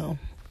really know.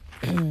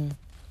 I don't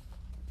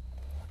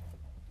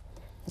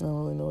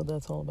really know what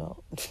that's all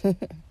about.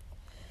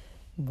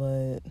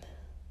 But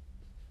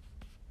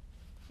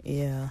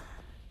yeah.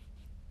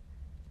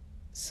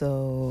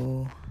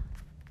 So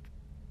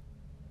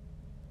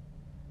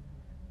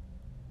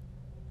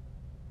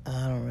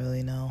I don't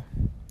really know.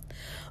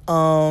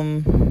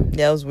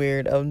 Yeah, it was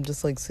weird. I'm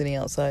just like sitting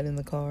outside in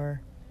the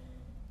car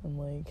and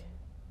like,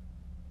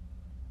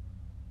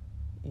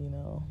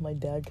 my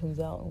dad comes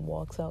out and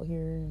walks out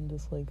here and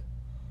just like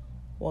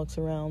walks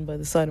around by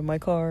the side of my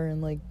car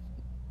and like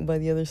by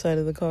the other side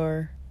of the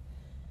car.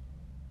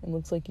 It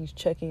looks like he's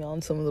checking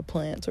on some of the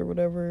plants or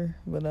whatever,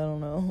 but I don't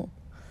know.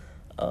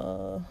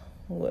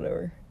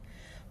 Whatever.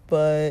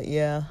 But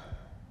yeah.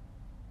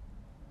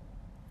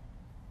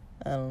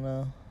 I don't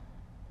know.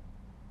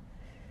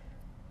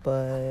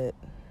 But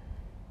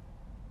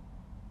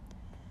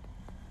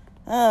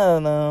I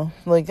don't know.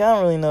 Like, I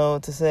don't really know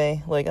what to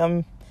say. Like,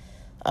 I'm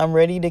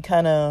ready to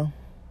kind of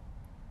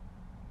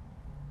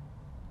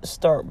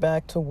start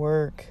back to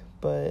work,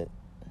 but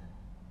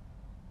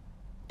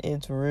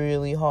it's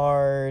really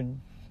hard.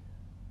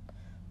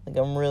 Like,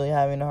 I'm really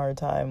having a hard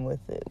time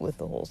with it, with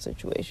the whole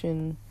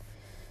situation.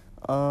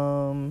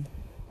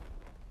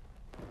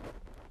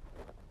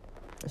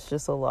 It's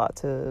just a lot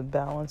to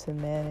balance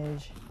and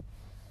manage.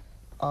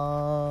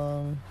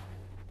 So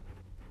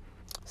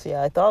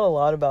yeah, I thought a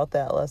lot about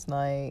that last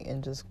night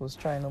and just was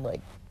trying to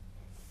like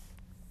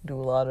do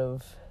a lot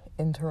of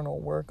internal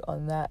work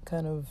on that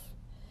kind of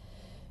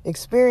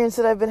experience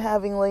that I've been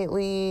having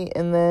lately.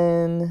 And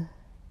then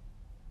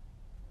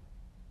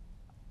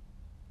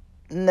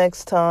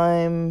next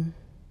time,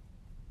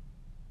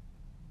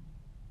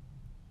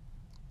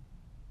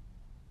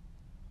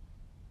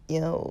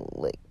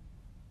 like,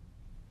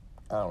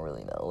 I don't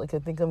really know. Like, I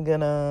think I'm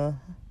gonna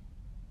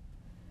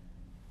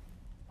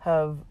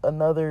have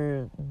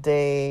another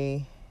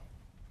day,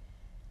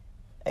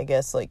 I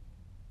guess, like,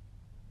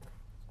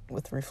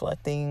 with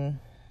reflecting.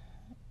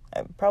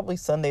 Probably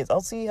Sundays.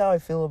 I'll see how I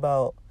feel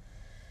about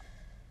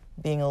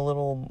being a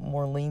little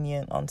more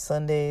lenient on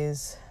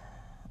Sundays.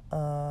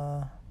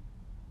 I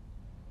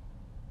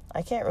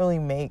can't really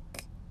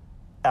make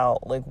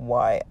out, like,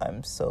 why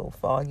I'm so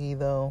foggy,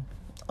 though.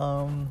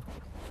 I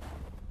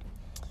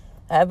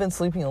have been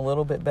sleeping a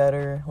little bit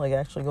better, like,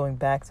 actually going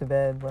back to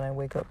bed when I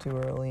wake up too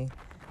early.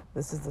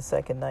 This is the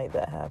second night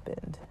that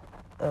happened.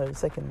 The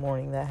second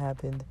morning that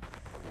happened.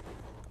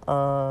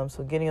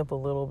 So getting up a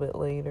little bit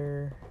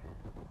later.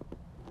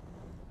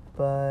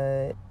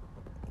 But,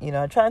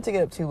 I try not to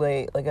get up too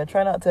late. Like, I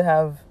try not to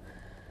have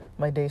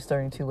my day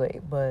starting too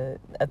late. But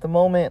at the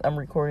moment I'm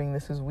recording,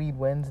 this is Weed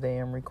Wednesday.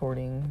 I'm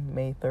recording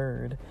May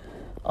 3rd.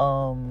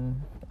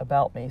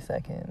 About May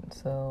 2nd.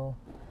 So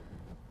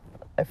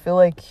I feel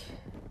like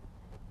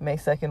May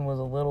 2nd was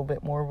a little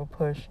bit more of a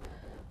push.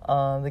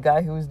 The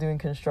guy who was doing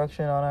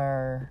construction on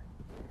our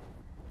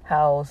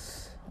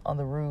house on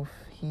the roof,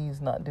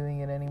 he's not doing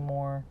it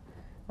anymore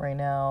right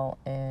now,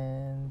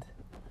 and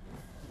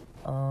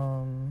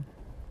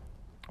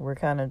we're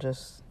kind of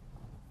just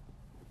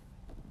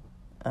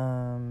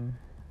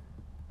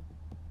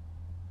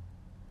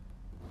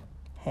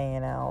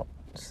hanging out.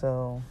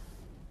 So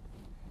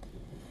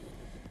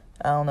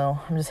I don't know,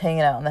 I'm just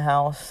hanging out in the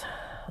house,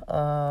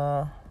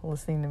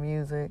 listening to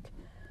music.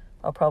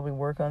 I'll probably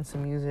work on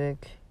some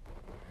music.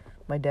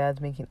 My dad's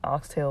making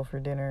oxtail for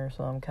dinner,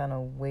 so I'm kind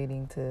of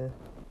waiting to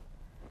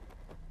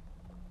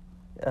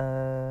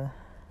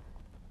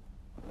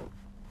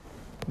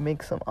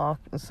make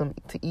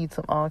eat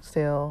some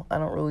oxtail. I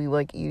don't really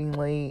like eating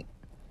late,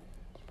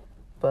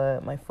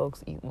 but my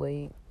folks eat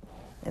late,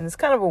 and it's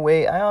kind of a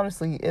way.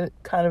 It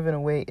kind of in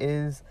a way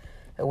is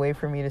a way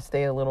for me to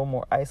stay a little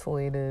more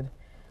isolated,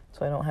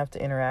 so I don't have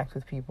to interact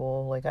with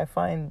people. Like, I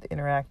find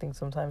interacting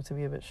sometimes to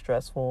be a bit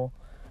stressful.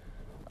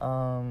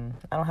 I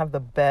don't have the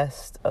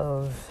best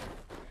of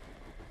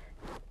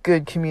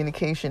good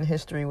communication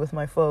history with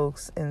my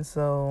folks, and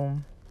so,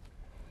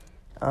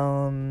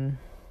 I'm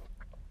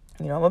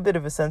a bit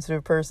of a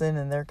sensitive person,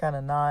 and they're kind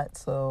of not,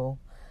 so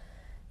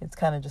it's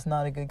kind of just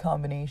not a good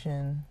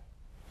combination.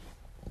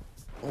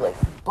 Like,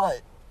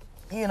 but,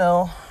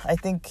 I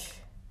think,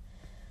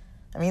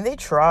 they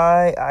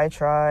try, I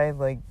try,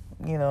 like,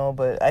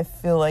 but I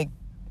feel like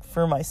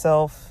for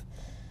myself,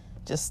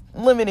 just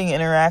limiting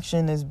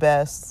interaction is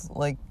best.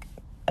 Like,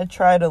 I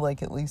try to,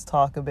 like, at least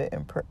talk a bit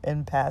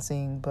in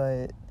passing,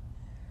 but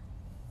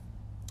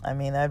I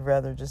mean, I'd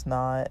rather just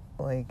not,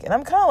 like, and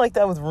I'm kind of like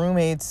that with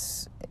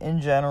roommates in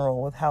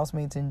general, with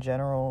housemates in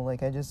general.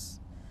 Like, I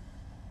just,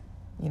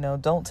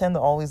 don't tend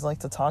to always like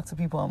to talk to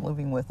people I'm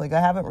living with. Like,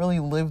 I haven't really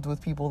lived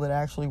with people that I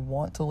actually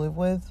want to live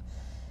with.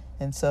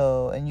 And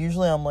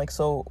usually I'm like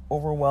so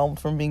overwhelmed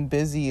from being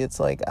busy. It's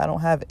like, I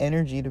don't have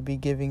energy to be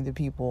giving to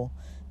people.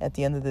 At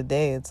the end of the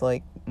day, it's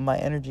like my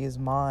energy is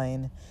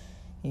mine,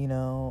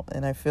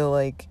 and I feel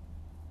like,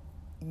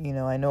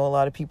 I know a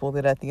lot of people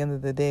that at the end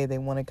of the day, they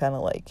want to kind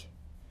of like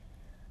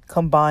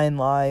combine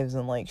lives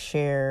and like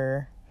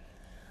share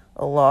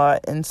a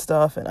lot and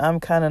stuff. And I'm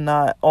kind of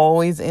not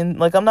always I'm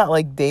not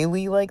like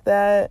daily like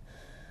that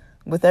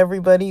with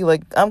everybody.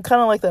 Like, I'm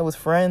kind of like that with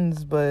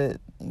friends, but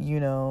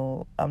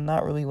I'm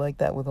not really like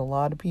that with a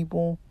lot of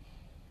people.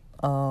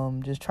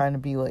 Just trying to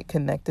be like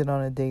connected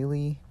on a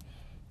daily.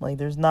 Like,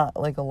 there's not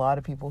like a lot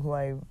of people who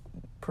I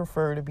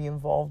prefer to be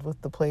involved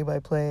with the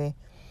play-by-play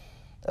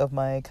of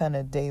my kind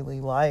of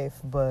daily life,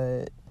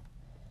 but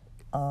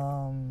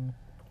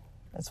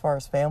as far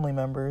as family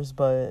members,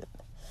 but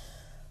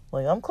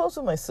like, I'm close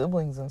with my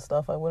siblings and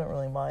stuff. I wouldn't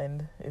really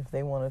mind if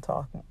they want to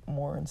talk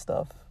more and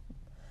stuff.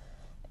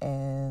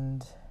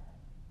 And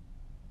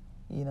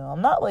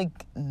I'm not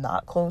like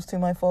not close to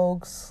my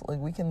folks. Like,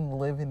 we can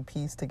live in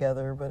peace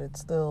together, but it's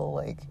still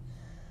like,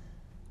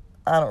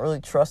 I don't really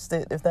trust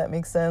it, if that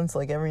makes sense.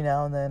 Like, every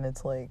now and then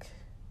it's like,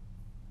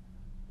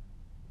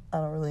 I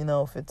don't really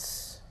know if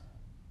it's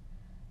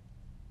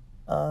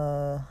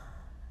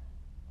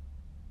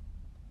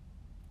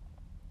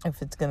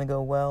gonna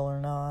go well or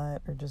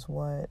not, or just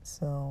what.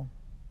 So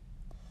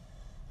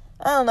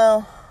I don't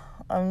know.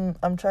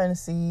 I'm trying to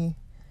see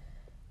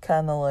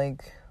kind of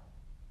like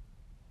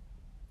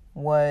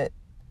what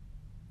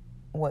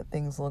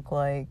things look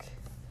like.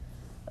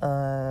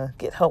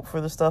 Get help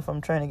for the stuff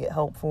I'm trying to get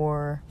help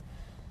for.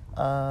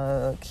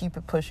 Keep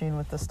it pushing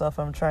with the stuff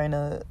I'm trying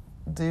to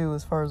do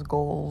as far as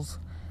goals.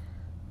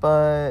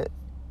 But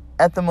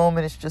at the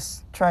moment, it's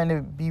just trying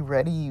to be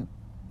ready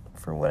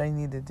for what I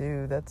need to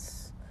do.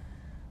 That's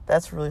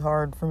really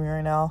hard for me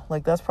right now.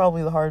 Like, that's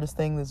probably the hardest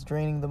thing that's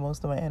draining the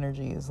most of my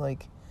energy, is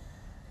like,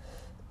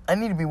 I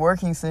need to be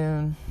working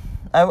soon.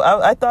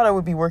 I thought I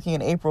would be working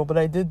in April, but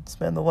I did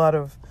spend a lot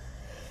of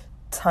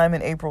time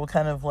in April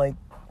kind of like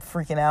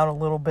freaking out a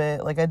little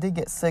bit. Like, I did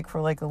get sick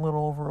for like a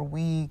little over a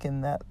week,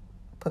 and that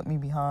put me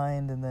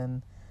behind, and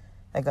then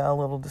I got a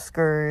little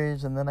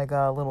discouraged, and then I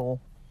got a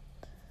little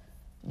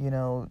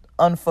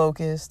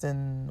unfocused,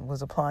 and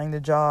was applying to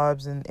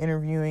jobs and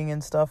interviewing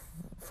and stuff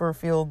for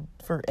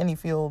any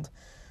field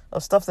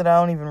of stuff that I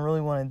don't even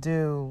really want to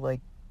do, like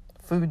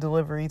food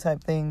delivery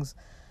type things.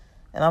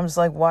 And I'm just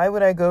like, why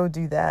would I go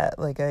do that?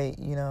 Like, I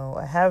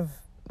have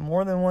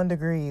more than one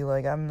degree.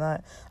 Like, I'm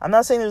not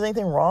saying there's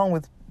anything wrong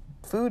with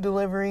food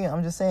delivery.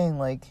 I'm just saying,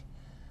 like,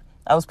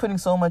 I was putting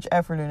so much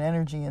effort and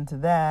energy into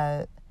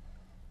that,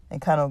 and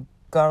kind of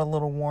got a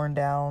little worn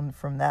down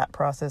from that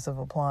process of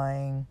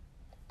applying.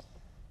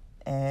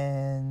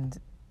 And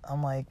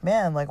I'm like,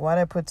 man, like, why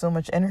did I put so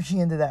much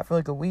energy into that for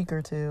like a week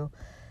or two?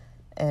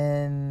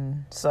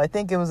 And so I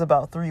think it was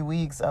about 3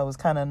 weeks I was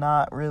kind of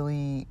not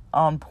really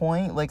on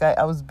point. Like,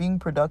 I was being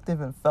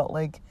productive and felt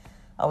like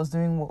I was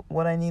doing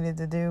what I needed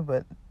to do.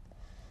 But,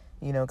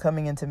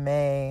 coming into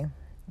May,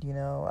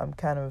 I'm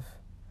kind of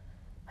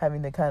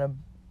having to kind of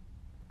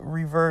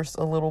reverse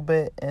a little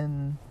bit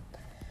and,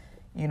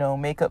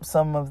 make up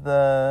some of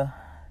the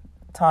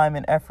time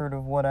and effort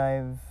of what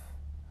I've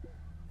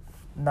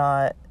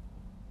not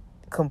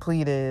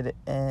completed.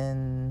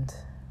 And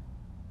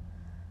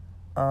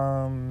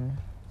I'm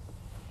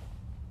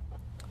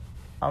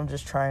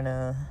just trying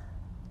to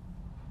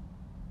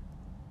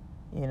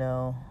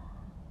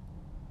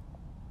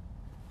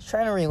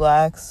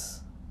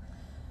relax,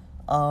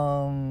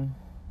 trying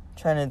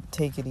to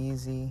take it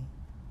easy,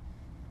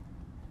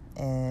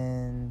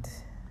 and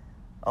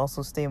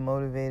also stay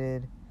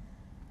motivated.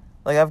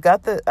 Like, I've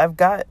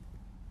got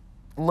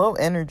low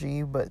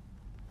energy, but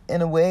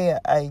in a way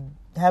I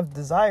have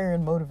desire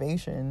and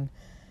motivation,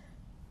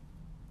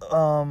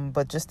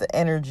 but just the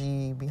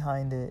energy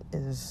behind it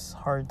is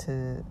hard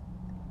to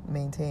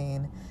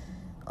maintain,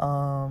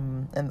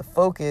 and the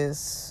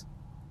focus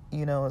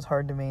is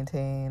hard to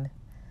maintain,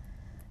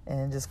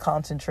 and just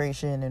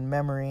concentration and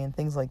memory and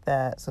things like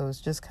that. So it's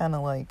just kind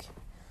of like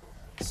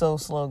so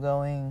slow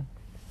going.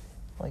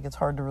 Like, it's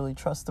hard to really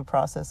trust the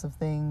process of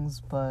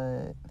things,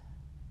 but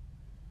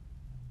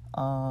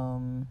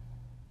I'm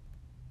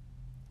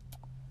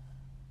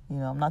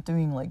not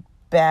doing like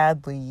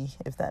badly,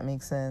 if that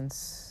makes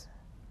sense.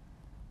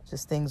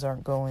 Just things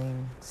aren't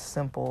going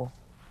simple.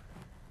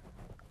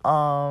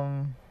 But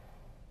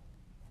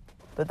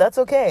that's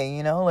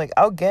okay, like,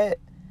 I'll get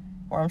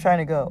where I'm trying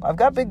to go. I've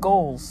got big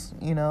goals,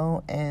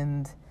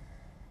 and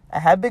I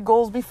had big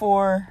goals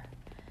before,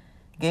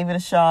 gave it a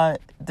shot,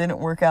 didn't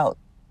work out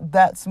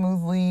that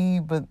smoothly,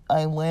 but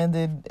I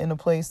landed in a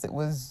place that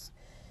was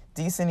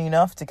decent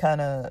enough to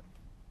kind of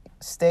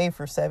stay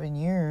for 7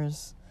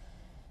 years.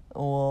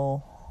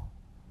 Well,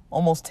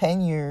 almost 10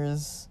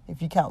 years,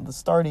 if you count the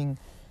starting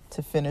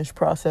to finish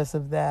process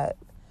of that.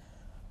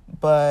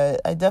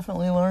 But I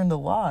definitely learned a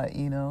lot,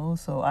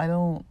 so I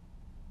don't,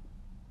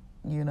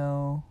 you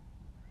know,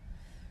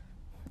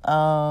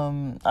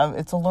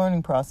 it's a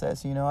learning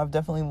process, I've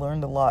definitely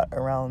learned a lot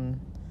around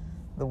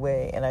the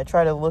way, and I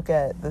try to look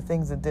at the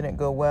things that didn't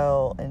go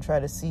well and try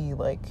to see,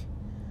 like,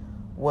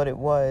 what it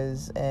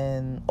was.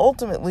 And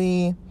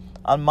ultimately,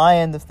 on my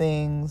end of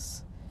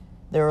things,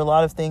 there were a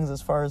lot of things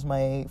as far as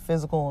my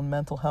physical and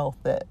mental health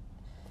that,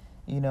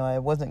 I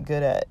wasn't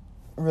good at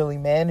really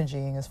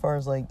managing, as far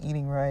as, like,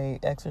 eating right,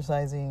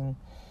 exercising,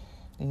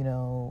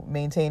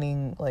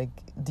 maintaining, like,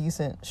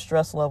 decent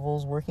stress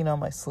levels, working on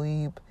my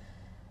sleep,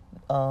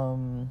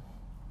 being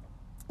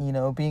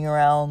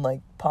around,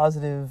 like,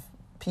 positive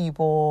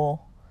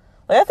people.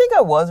 Like, I think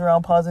I was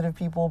around positive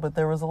people, but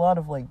there was a lot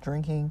of, like,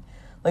 drinking.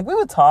 Like, we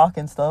would talk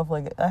and stuff.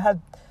 Like, I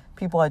had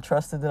people I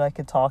trusted that I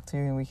could talk to,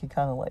 and we could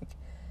kind of, like,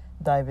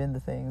 dive into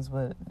things.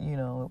 But,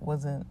 it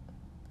wasn't,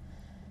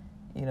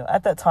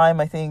 at that time,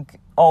 I think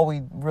all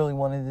we really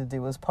wanted to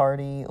do was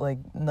party. Like,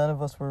 none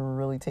of us were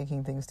really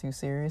taking things too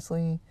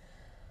seriously.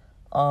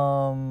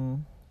 But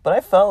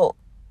I felt,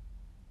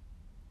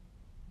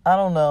 I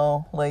don't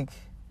know, like,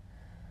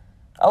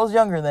 I was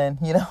younger then,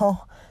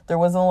 There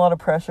wasn't a lot of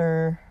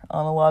pressure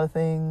on a lot of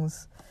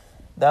things.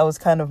 That was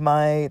kind of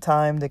my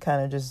time to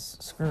kind of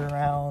just screw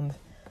around.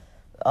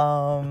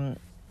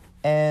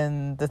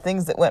 And the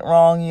things that went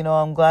wrong,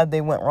 I'm glad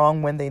they went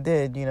wrong when they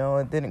did.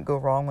 It didn't go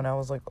wrong when I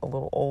was, like, a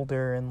little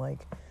older and,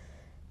 like,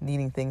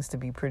 needing things to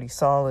be pretty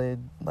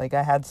solid. Like,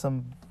 I had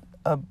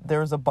there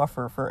was a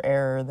buffer for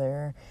error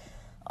there.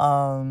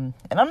 And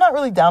I'm not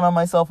really down on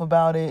myself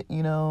about it,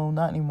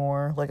 not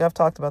anymore. Like, I've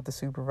talked about the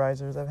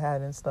supervisors I've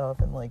had and stuff,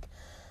 and, like,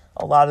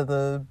 a lot of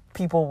the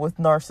people with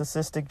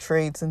narcissistic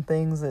traits and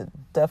things that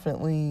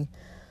definitely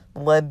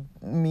led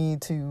me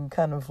to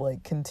kind of,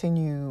 like,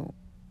 continue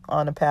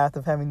on a path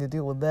of having to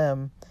deal with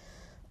them.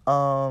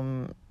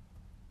 And,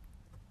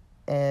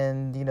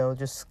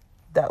 just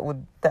that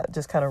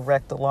just kind of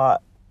wrecked a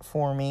lot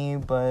for me.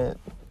 But,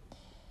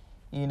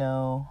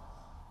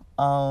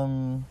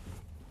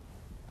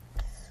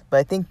 but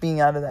I think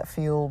being out of that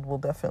field will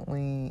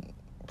definitely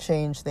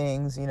change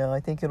things.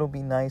 I think it'll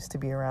be nice to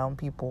be around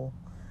people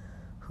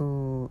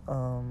who,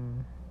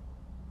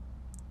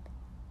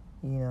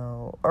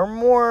 are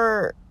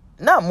more,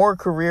 not more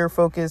career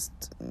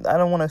focused. I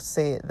don't want to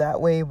say it that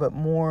way, but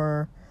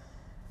more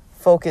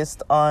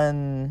focused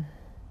on,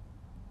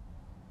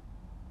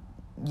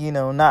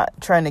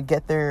 not trying to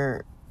get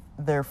their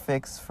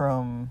fix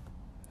from,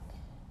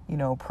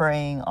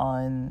 preying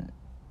on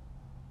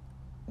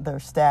their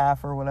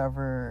staff or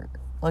whatever.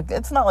 Like,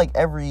 it's not like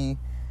every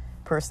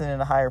person in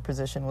a higher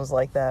position was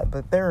like that,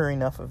 but there are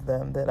enough of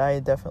them that I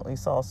definitely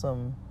saw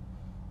some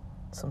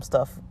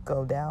stuff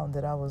go down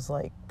that I was,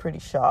 like, pretty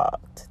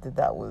shocked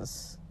that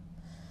was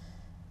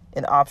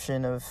an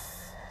option of,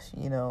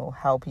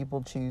 how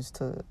people choose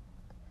to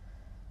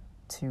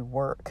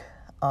work,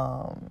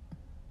 or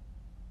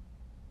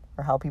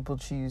how people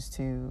choose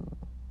to,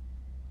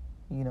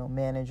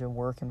 manage a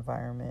work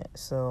environment.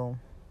 So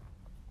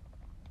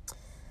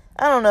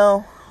I don't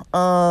know.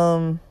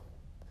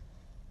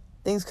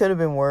 Things could have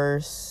been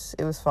worse.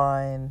 It was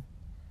fine.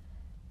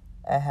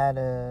 I had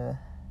an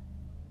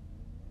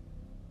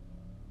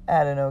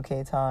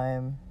okay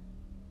time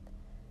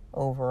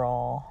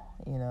overall.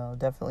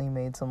 Definitely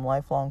made some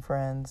lifelong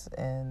friends,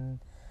 and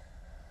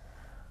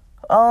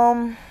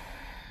I'm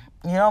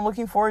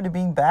looking forward to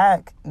being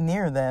back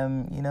near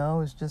them.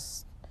 It's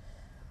just,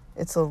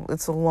 it's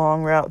a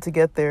long route to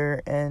get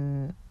there,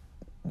 and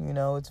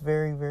it's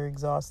very, very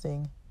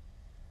exhausting.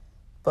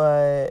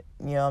 But,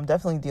 I'm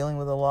definitely dealing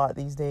with a lot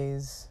these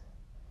days.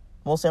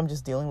 Mostly I'm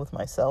just dealing with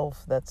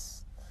myself.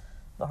 That's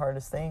the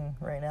hardest thing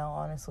right now,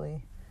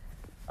 honestly.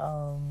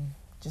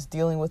 Just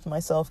dealing with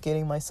myself,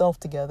 getting myself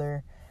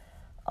together.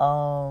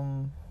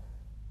 I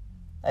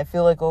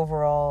feel like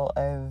overall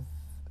I've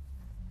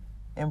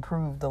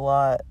improved a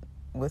lot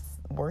with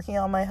working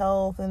on my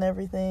health and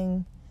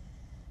everything,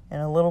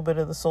 and a little bit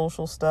of the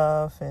social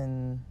stuff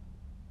and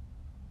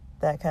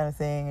that kind of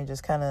thing, and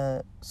just kind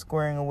of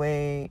squaring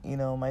away,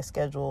 my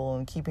schedule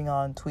and keeping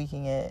on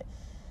tweaking it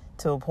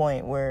to a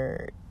point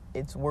where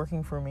it's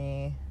working for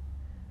me.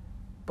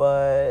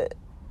 But,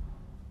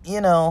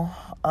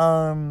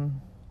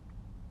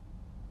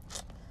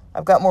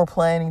 I've got more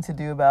planning to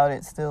do about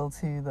it still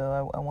too,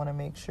 though. I want to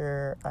make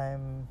sure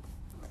I'm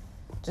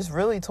just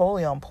really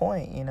totally on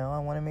point, I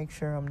want to make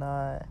sure I'm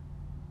not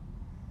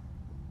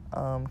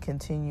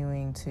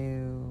continuing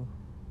to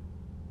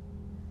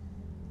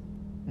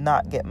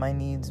not get my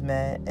needs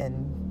met,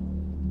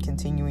 and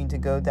continuing to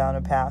go down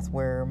a path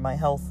where my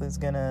health is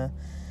going to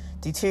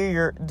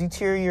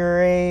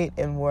deteriorate,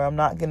 and where I'm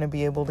not going to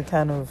be able to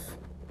kind of,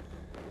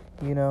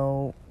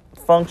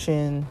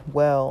 function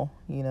well,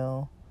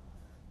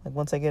 Like,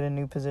 once I get a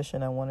new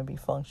position, I want to be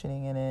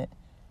functioning in it,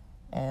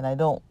 and I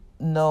don't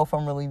know if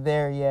I'm really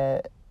there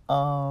yet.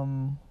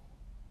 Like,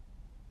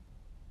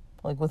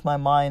 with my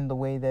mind, the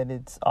way that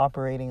it's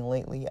operating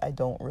lately, I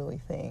don't really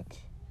think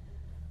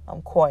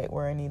I'm quite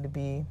where I need to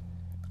be.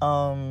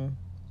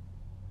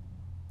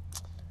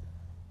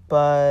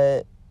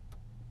 But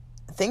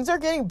things are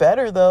getting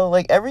better, though.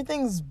 Like,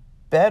 everything's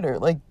better.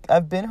 Like,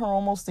 I've been here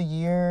almost a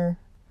year.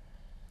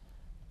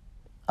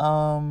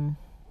 About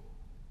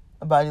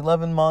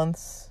 11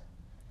 months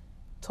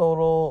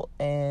total,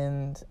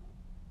 and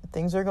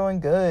things are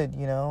going good,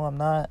 I'm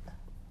not,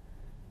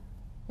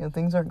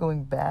 things aren't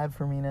going bad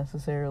for me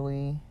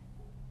necessarily.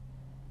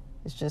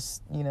 It's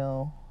just,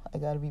 I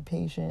gotta be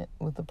patient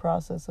with the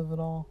process of it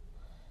all.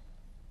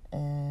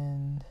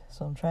 And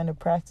so I'm trying to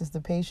practice the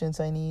patience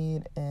I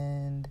need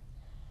and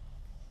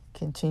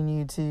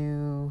continue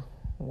to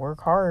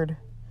work hard.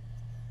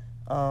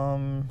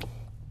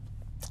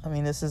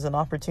 This is an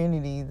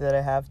opportunity that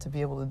I have to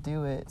be able to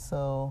do it.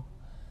 So,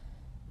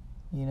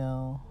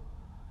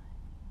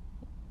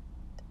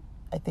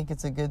 I think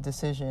it's a good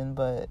decision,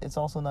 but it's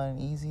also not an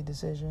easy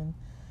decision.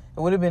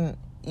 It would have been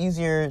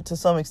easier to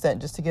some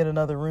extent just to get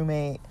another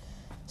roommate,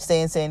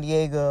 stay in San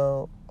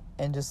Diego,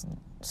 and just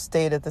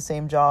stayed at the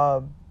same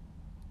job,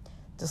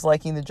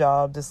 disliking the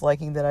job,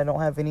 disliking that I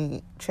don't have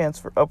any chance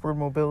for upward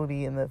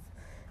mobility in the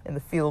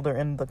field or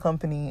in the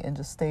company, and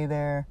just stay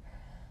there.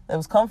 That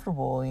was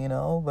comfortable,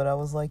 but I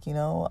was like,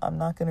 I'm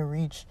not going to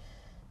reach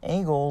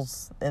any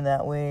goals in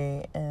that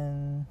way.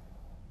 And,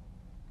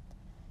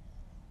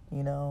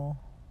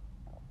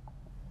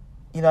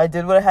 I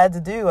did what I had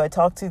to do. I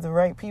talked to the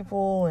right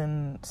people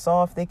and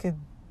saw if they could,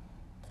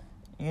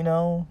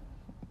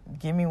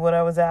 give me what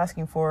I was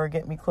asking for, or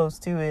get me close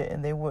to it,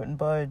 and they wouldn't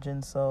budge.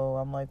 And so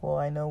I'm like, well,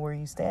 I know where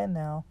you stand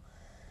now.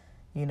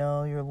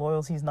 Your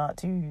loyalty's not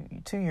to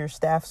your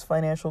staff's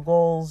financial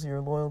goals.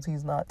 Your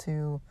loyalty's not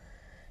to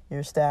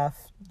your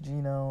staff,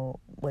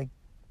 like,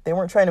 they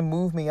weren't trying to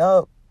move me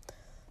up.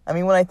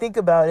 When I think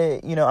about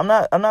it,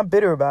 I'm not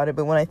bitter about it,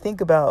 but when I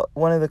think about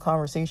one of the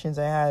conversations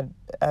I had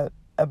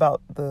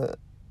about the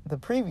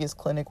previous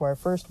clinic where I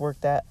first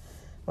worked at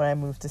when I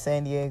moved to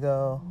San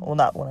Diego, well,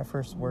 not when I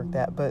first worked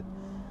at, but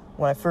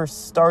when I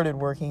first started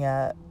working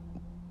at,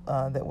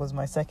 that was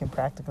my second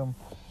practicum.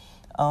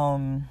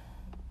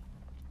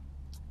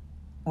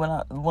 When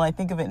I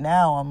think of it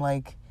now, I'm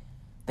like,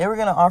 they were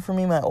going to offer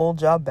me my old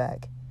job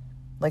back.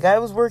 Like, I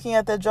was working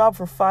at that job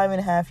for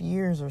 5.5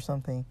 years or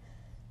something,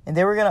 and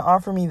they were going to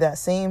offer me that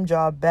same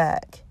job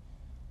back.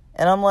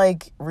 And I'm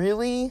like,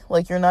 really?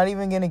 Like, you're not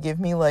even going to give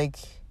me, like,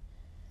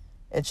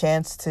 a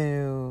chance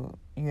to,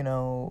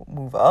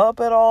 move up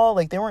at all?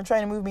 Like, they weren't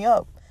trying to move me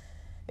up.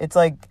 It's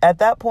like, at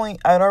that point,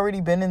 I'd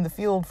already been in the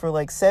field for,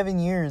 like, 7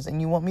 years, and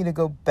you want me to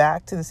go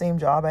back to the same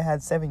job I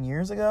had 7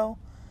 years ago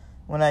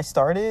when I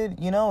started?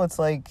 It's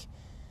like,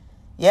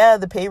 yeah,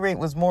 the pay rate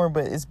was more,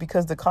 but it's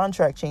because the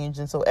contract changed,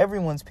 and so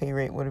everyone's pay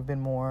rate would have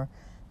been more,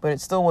 but it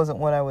still wasn't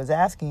what I was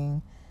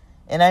asking.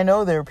 And I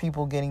know there are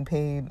people getting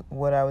paid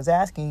what I was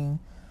asking,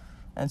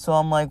 and so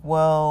I'm like,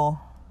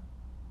 well,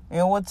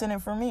 what's in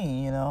it for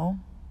me,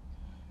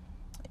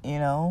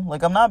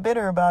 Like, I'm not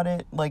bitter about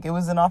it. Like, it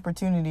was an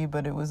opportunity,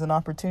 but it was an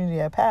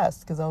opportunity I passed,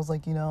 because I was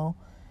like,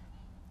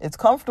 it's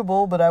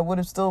comfortable, but I would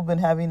have still been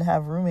having to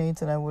have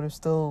roommates, and I would have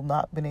still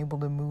not been able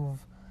to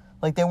move.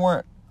 Like, they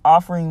weren't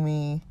offering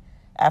me,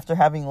 after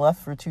having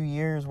left for 2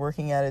 years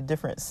working at a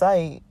different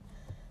site,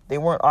 they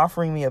weren't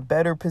offering me a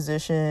better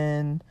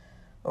position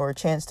or a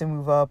chance to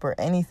move up or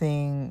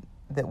anything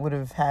that would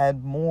have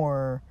had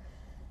more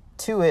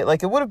to it.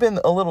 Like, it would have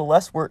been a little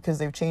less work because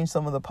they've changed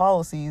some of the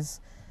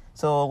policies.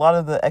 So a lot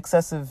of the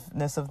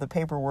excessiveness of the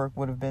paperwork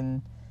would have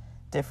been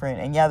different.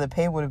 And yeah, the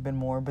pay would have been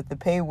more, but the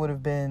pay would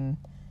have been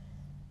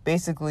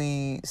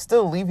basically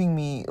still leaving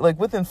me, like,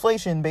 with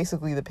inflation,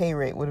 basically the pay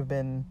rate would have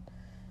been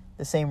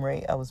the same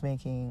rate I was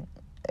making.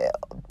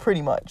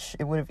 Pretty much.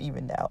 It would have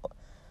evened out.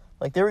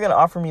 Like, they were going to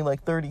offer me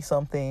like 30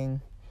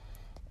 something,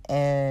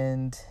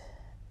 and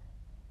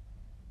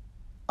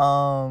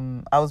I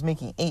was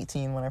making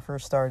 18 when I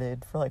first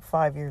started. For like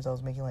 5 years I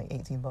was making like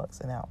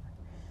 $18 an hour.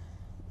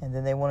 And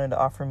then they wanted to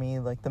offer me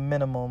like the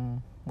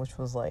minimum, which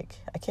was like,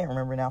 I can't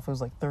remember now if it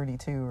was like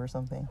 32 or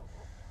something.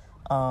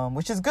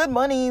 Which is good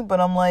money, but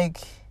I'm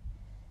like,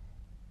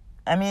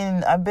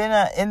 I've been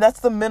at, and that's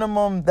the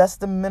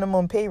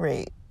minimum pay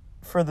rate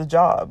for the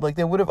job. Like,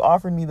 they would have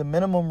offered me the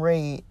minimum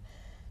rate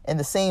and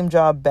the same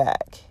job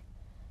back.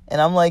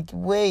 And I'm like,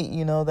 wait,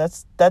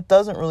 that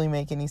doesn't really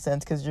make any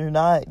sense, because you're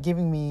not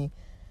giving me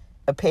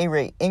a pay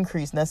rate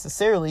increase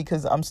necessarily,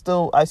 because I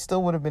still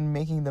would have been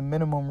making the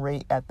minimum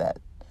rate at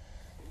that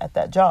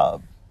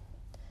job.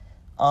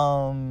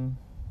 And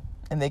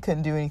they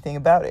couldn't do anything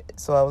about it.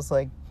 So I was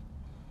like,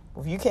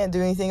 well, if you can't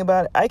do anything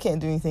about it, I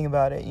can't do anything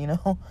about it,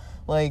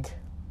 Like,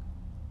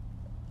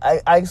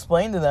 I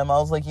explained to them, I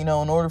was like, in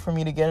order for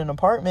me to get an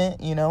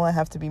apartment, I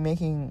have to be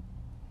making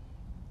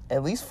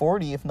at least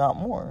 40, if not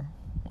more.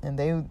 And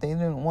they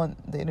didn't want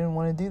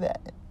to do that.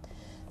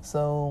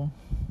 So,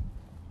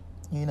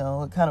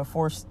 it kind of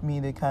forced me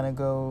to kind of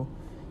go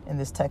in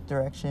this tech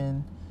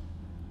direction,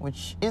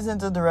 which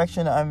isn't a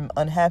direction I'm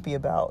unhappy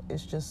about.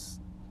 It's just,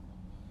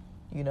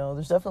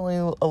 there's definitely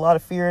a lot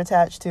of fear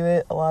attached to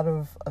it, a lot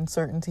of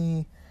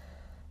uncertainty,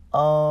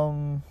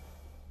 and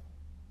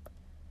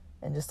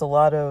just a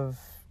lot of,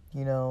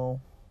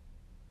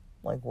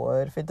 Like,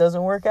 what if it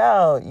doesn't work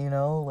out?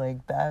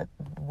 Like, that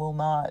will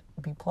not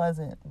be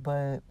pleasant.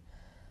 But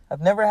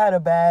I've never had a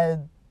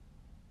bad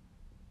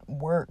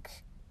work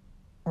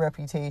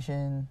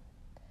reputation.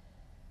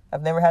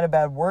 I've never had a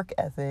bad work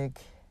ethic.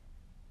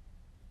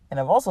 And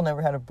I've also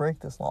never had a break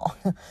this long.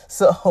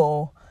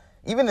 So,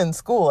 even in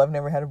school, I've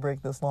never had a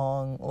break this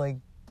long. Like,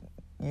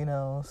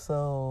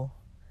 so...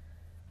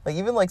 Like,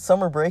 even, like,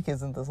 summer break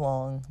isn't this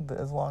long,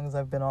 as long as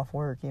I've been off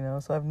work,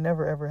 So I've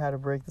never, ever had a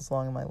break this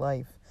long in my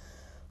life.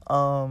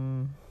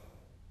 Other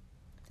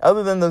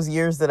than those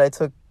years that I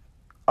took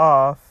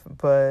off,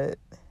 but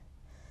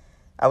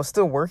I was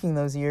still working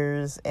those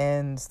years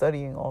and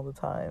studying all the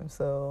time.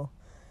 So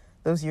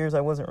those years I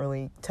wasn't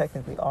really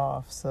technically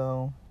off,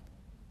 so...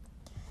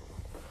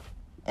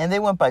 And they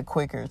went by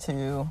quicker,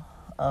 too.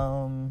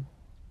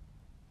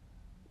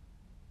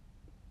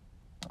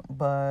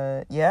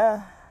 But,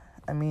 yeah...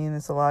 I mean,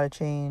 it's a lot of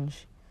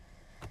change,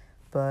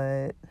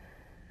 but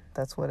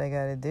that's what I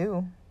gotta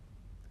do.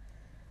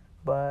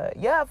 But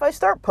yeah, if I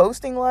start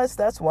posting less,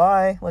 that's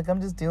why. Like,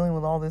 I'm just dealing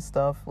with all this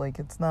stuff. Like,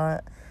 it's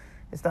not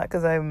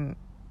because I'm,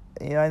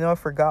 I know I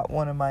forgot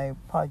one of my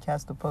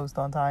podcasts to post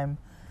on time.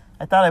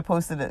 I thought I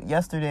posted it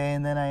yesterday,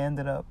 and then I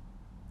ended up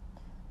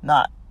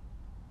not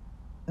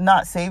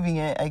saving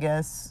it, I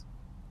guess.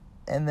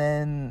 And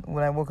then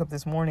when I woke up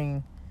this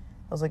morning,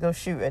 I was like, oh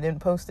shoot, I didn't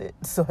post it.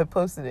 So I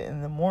posted it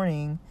in the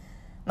morning.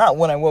 Not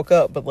when I woke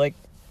up, but like,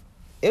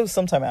 it was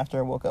sometime after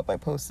I woke up, I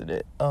posted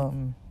it,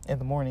 in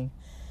the morning.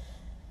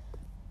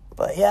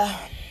 But yeah.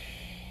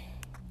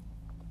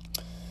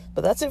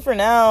 But that's it for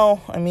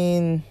now. I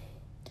mean,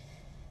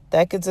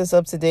 that gets us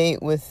up to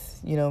date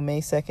with,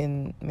 May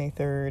 2nd, May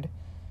 3rd,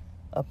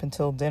 up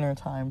until dinner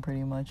time,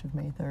 pretty much, of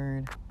May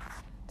 3rd.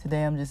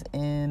 Today I'm just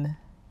in.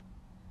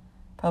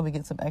 Probably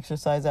get some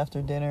exercise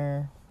after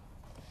dinner.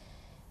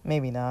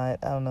 Maybe not.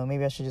 I don't know.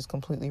 Maybe I should just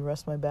completely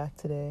rest my back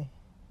today.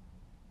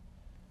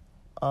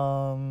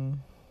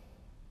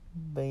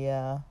 But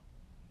yeah,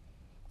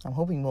 I'm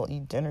hoping we'll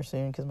eat dinner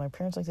soon because my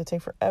parents like to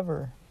take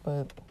forever,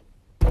 but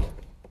I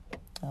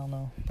don't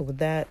know. But with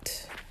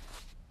that,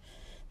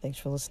 thanks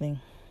for listening.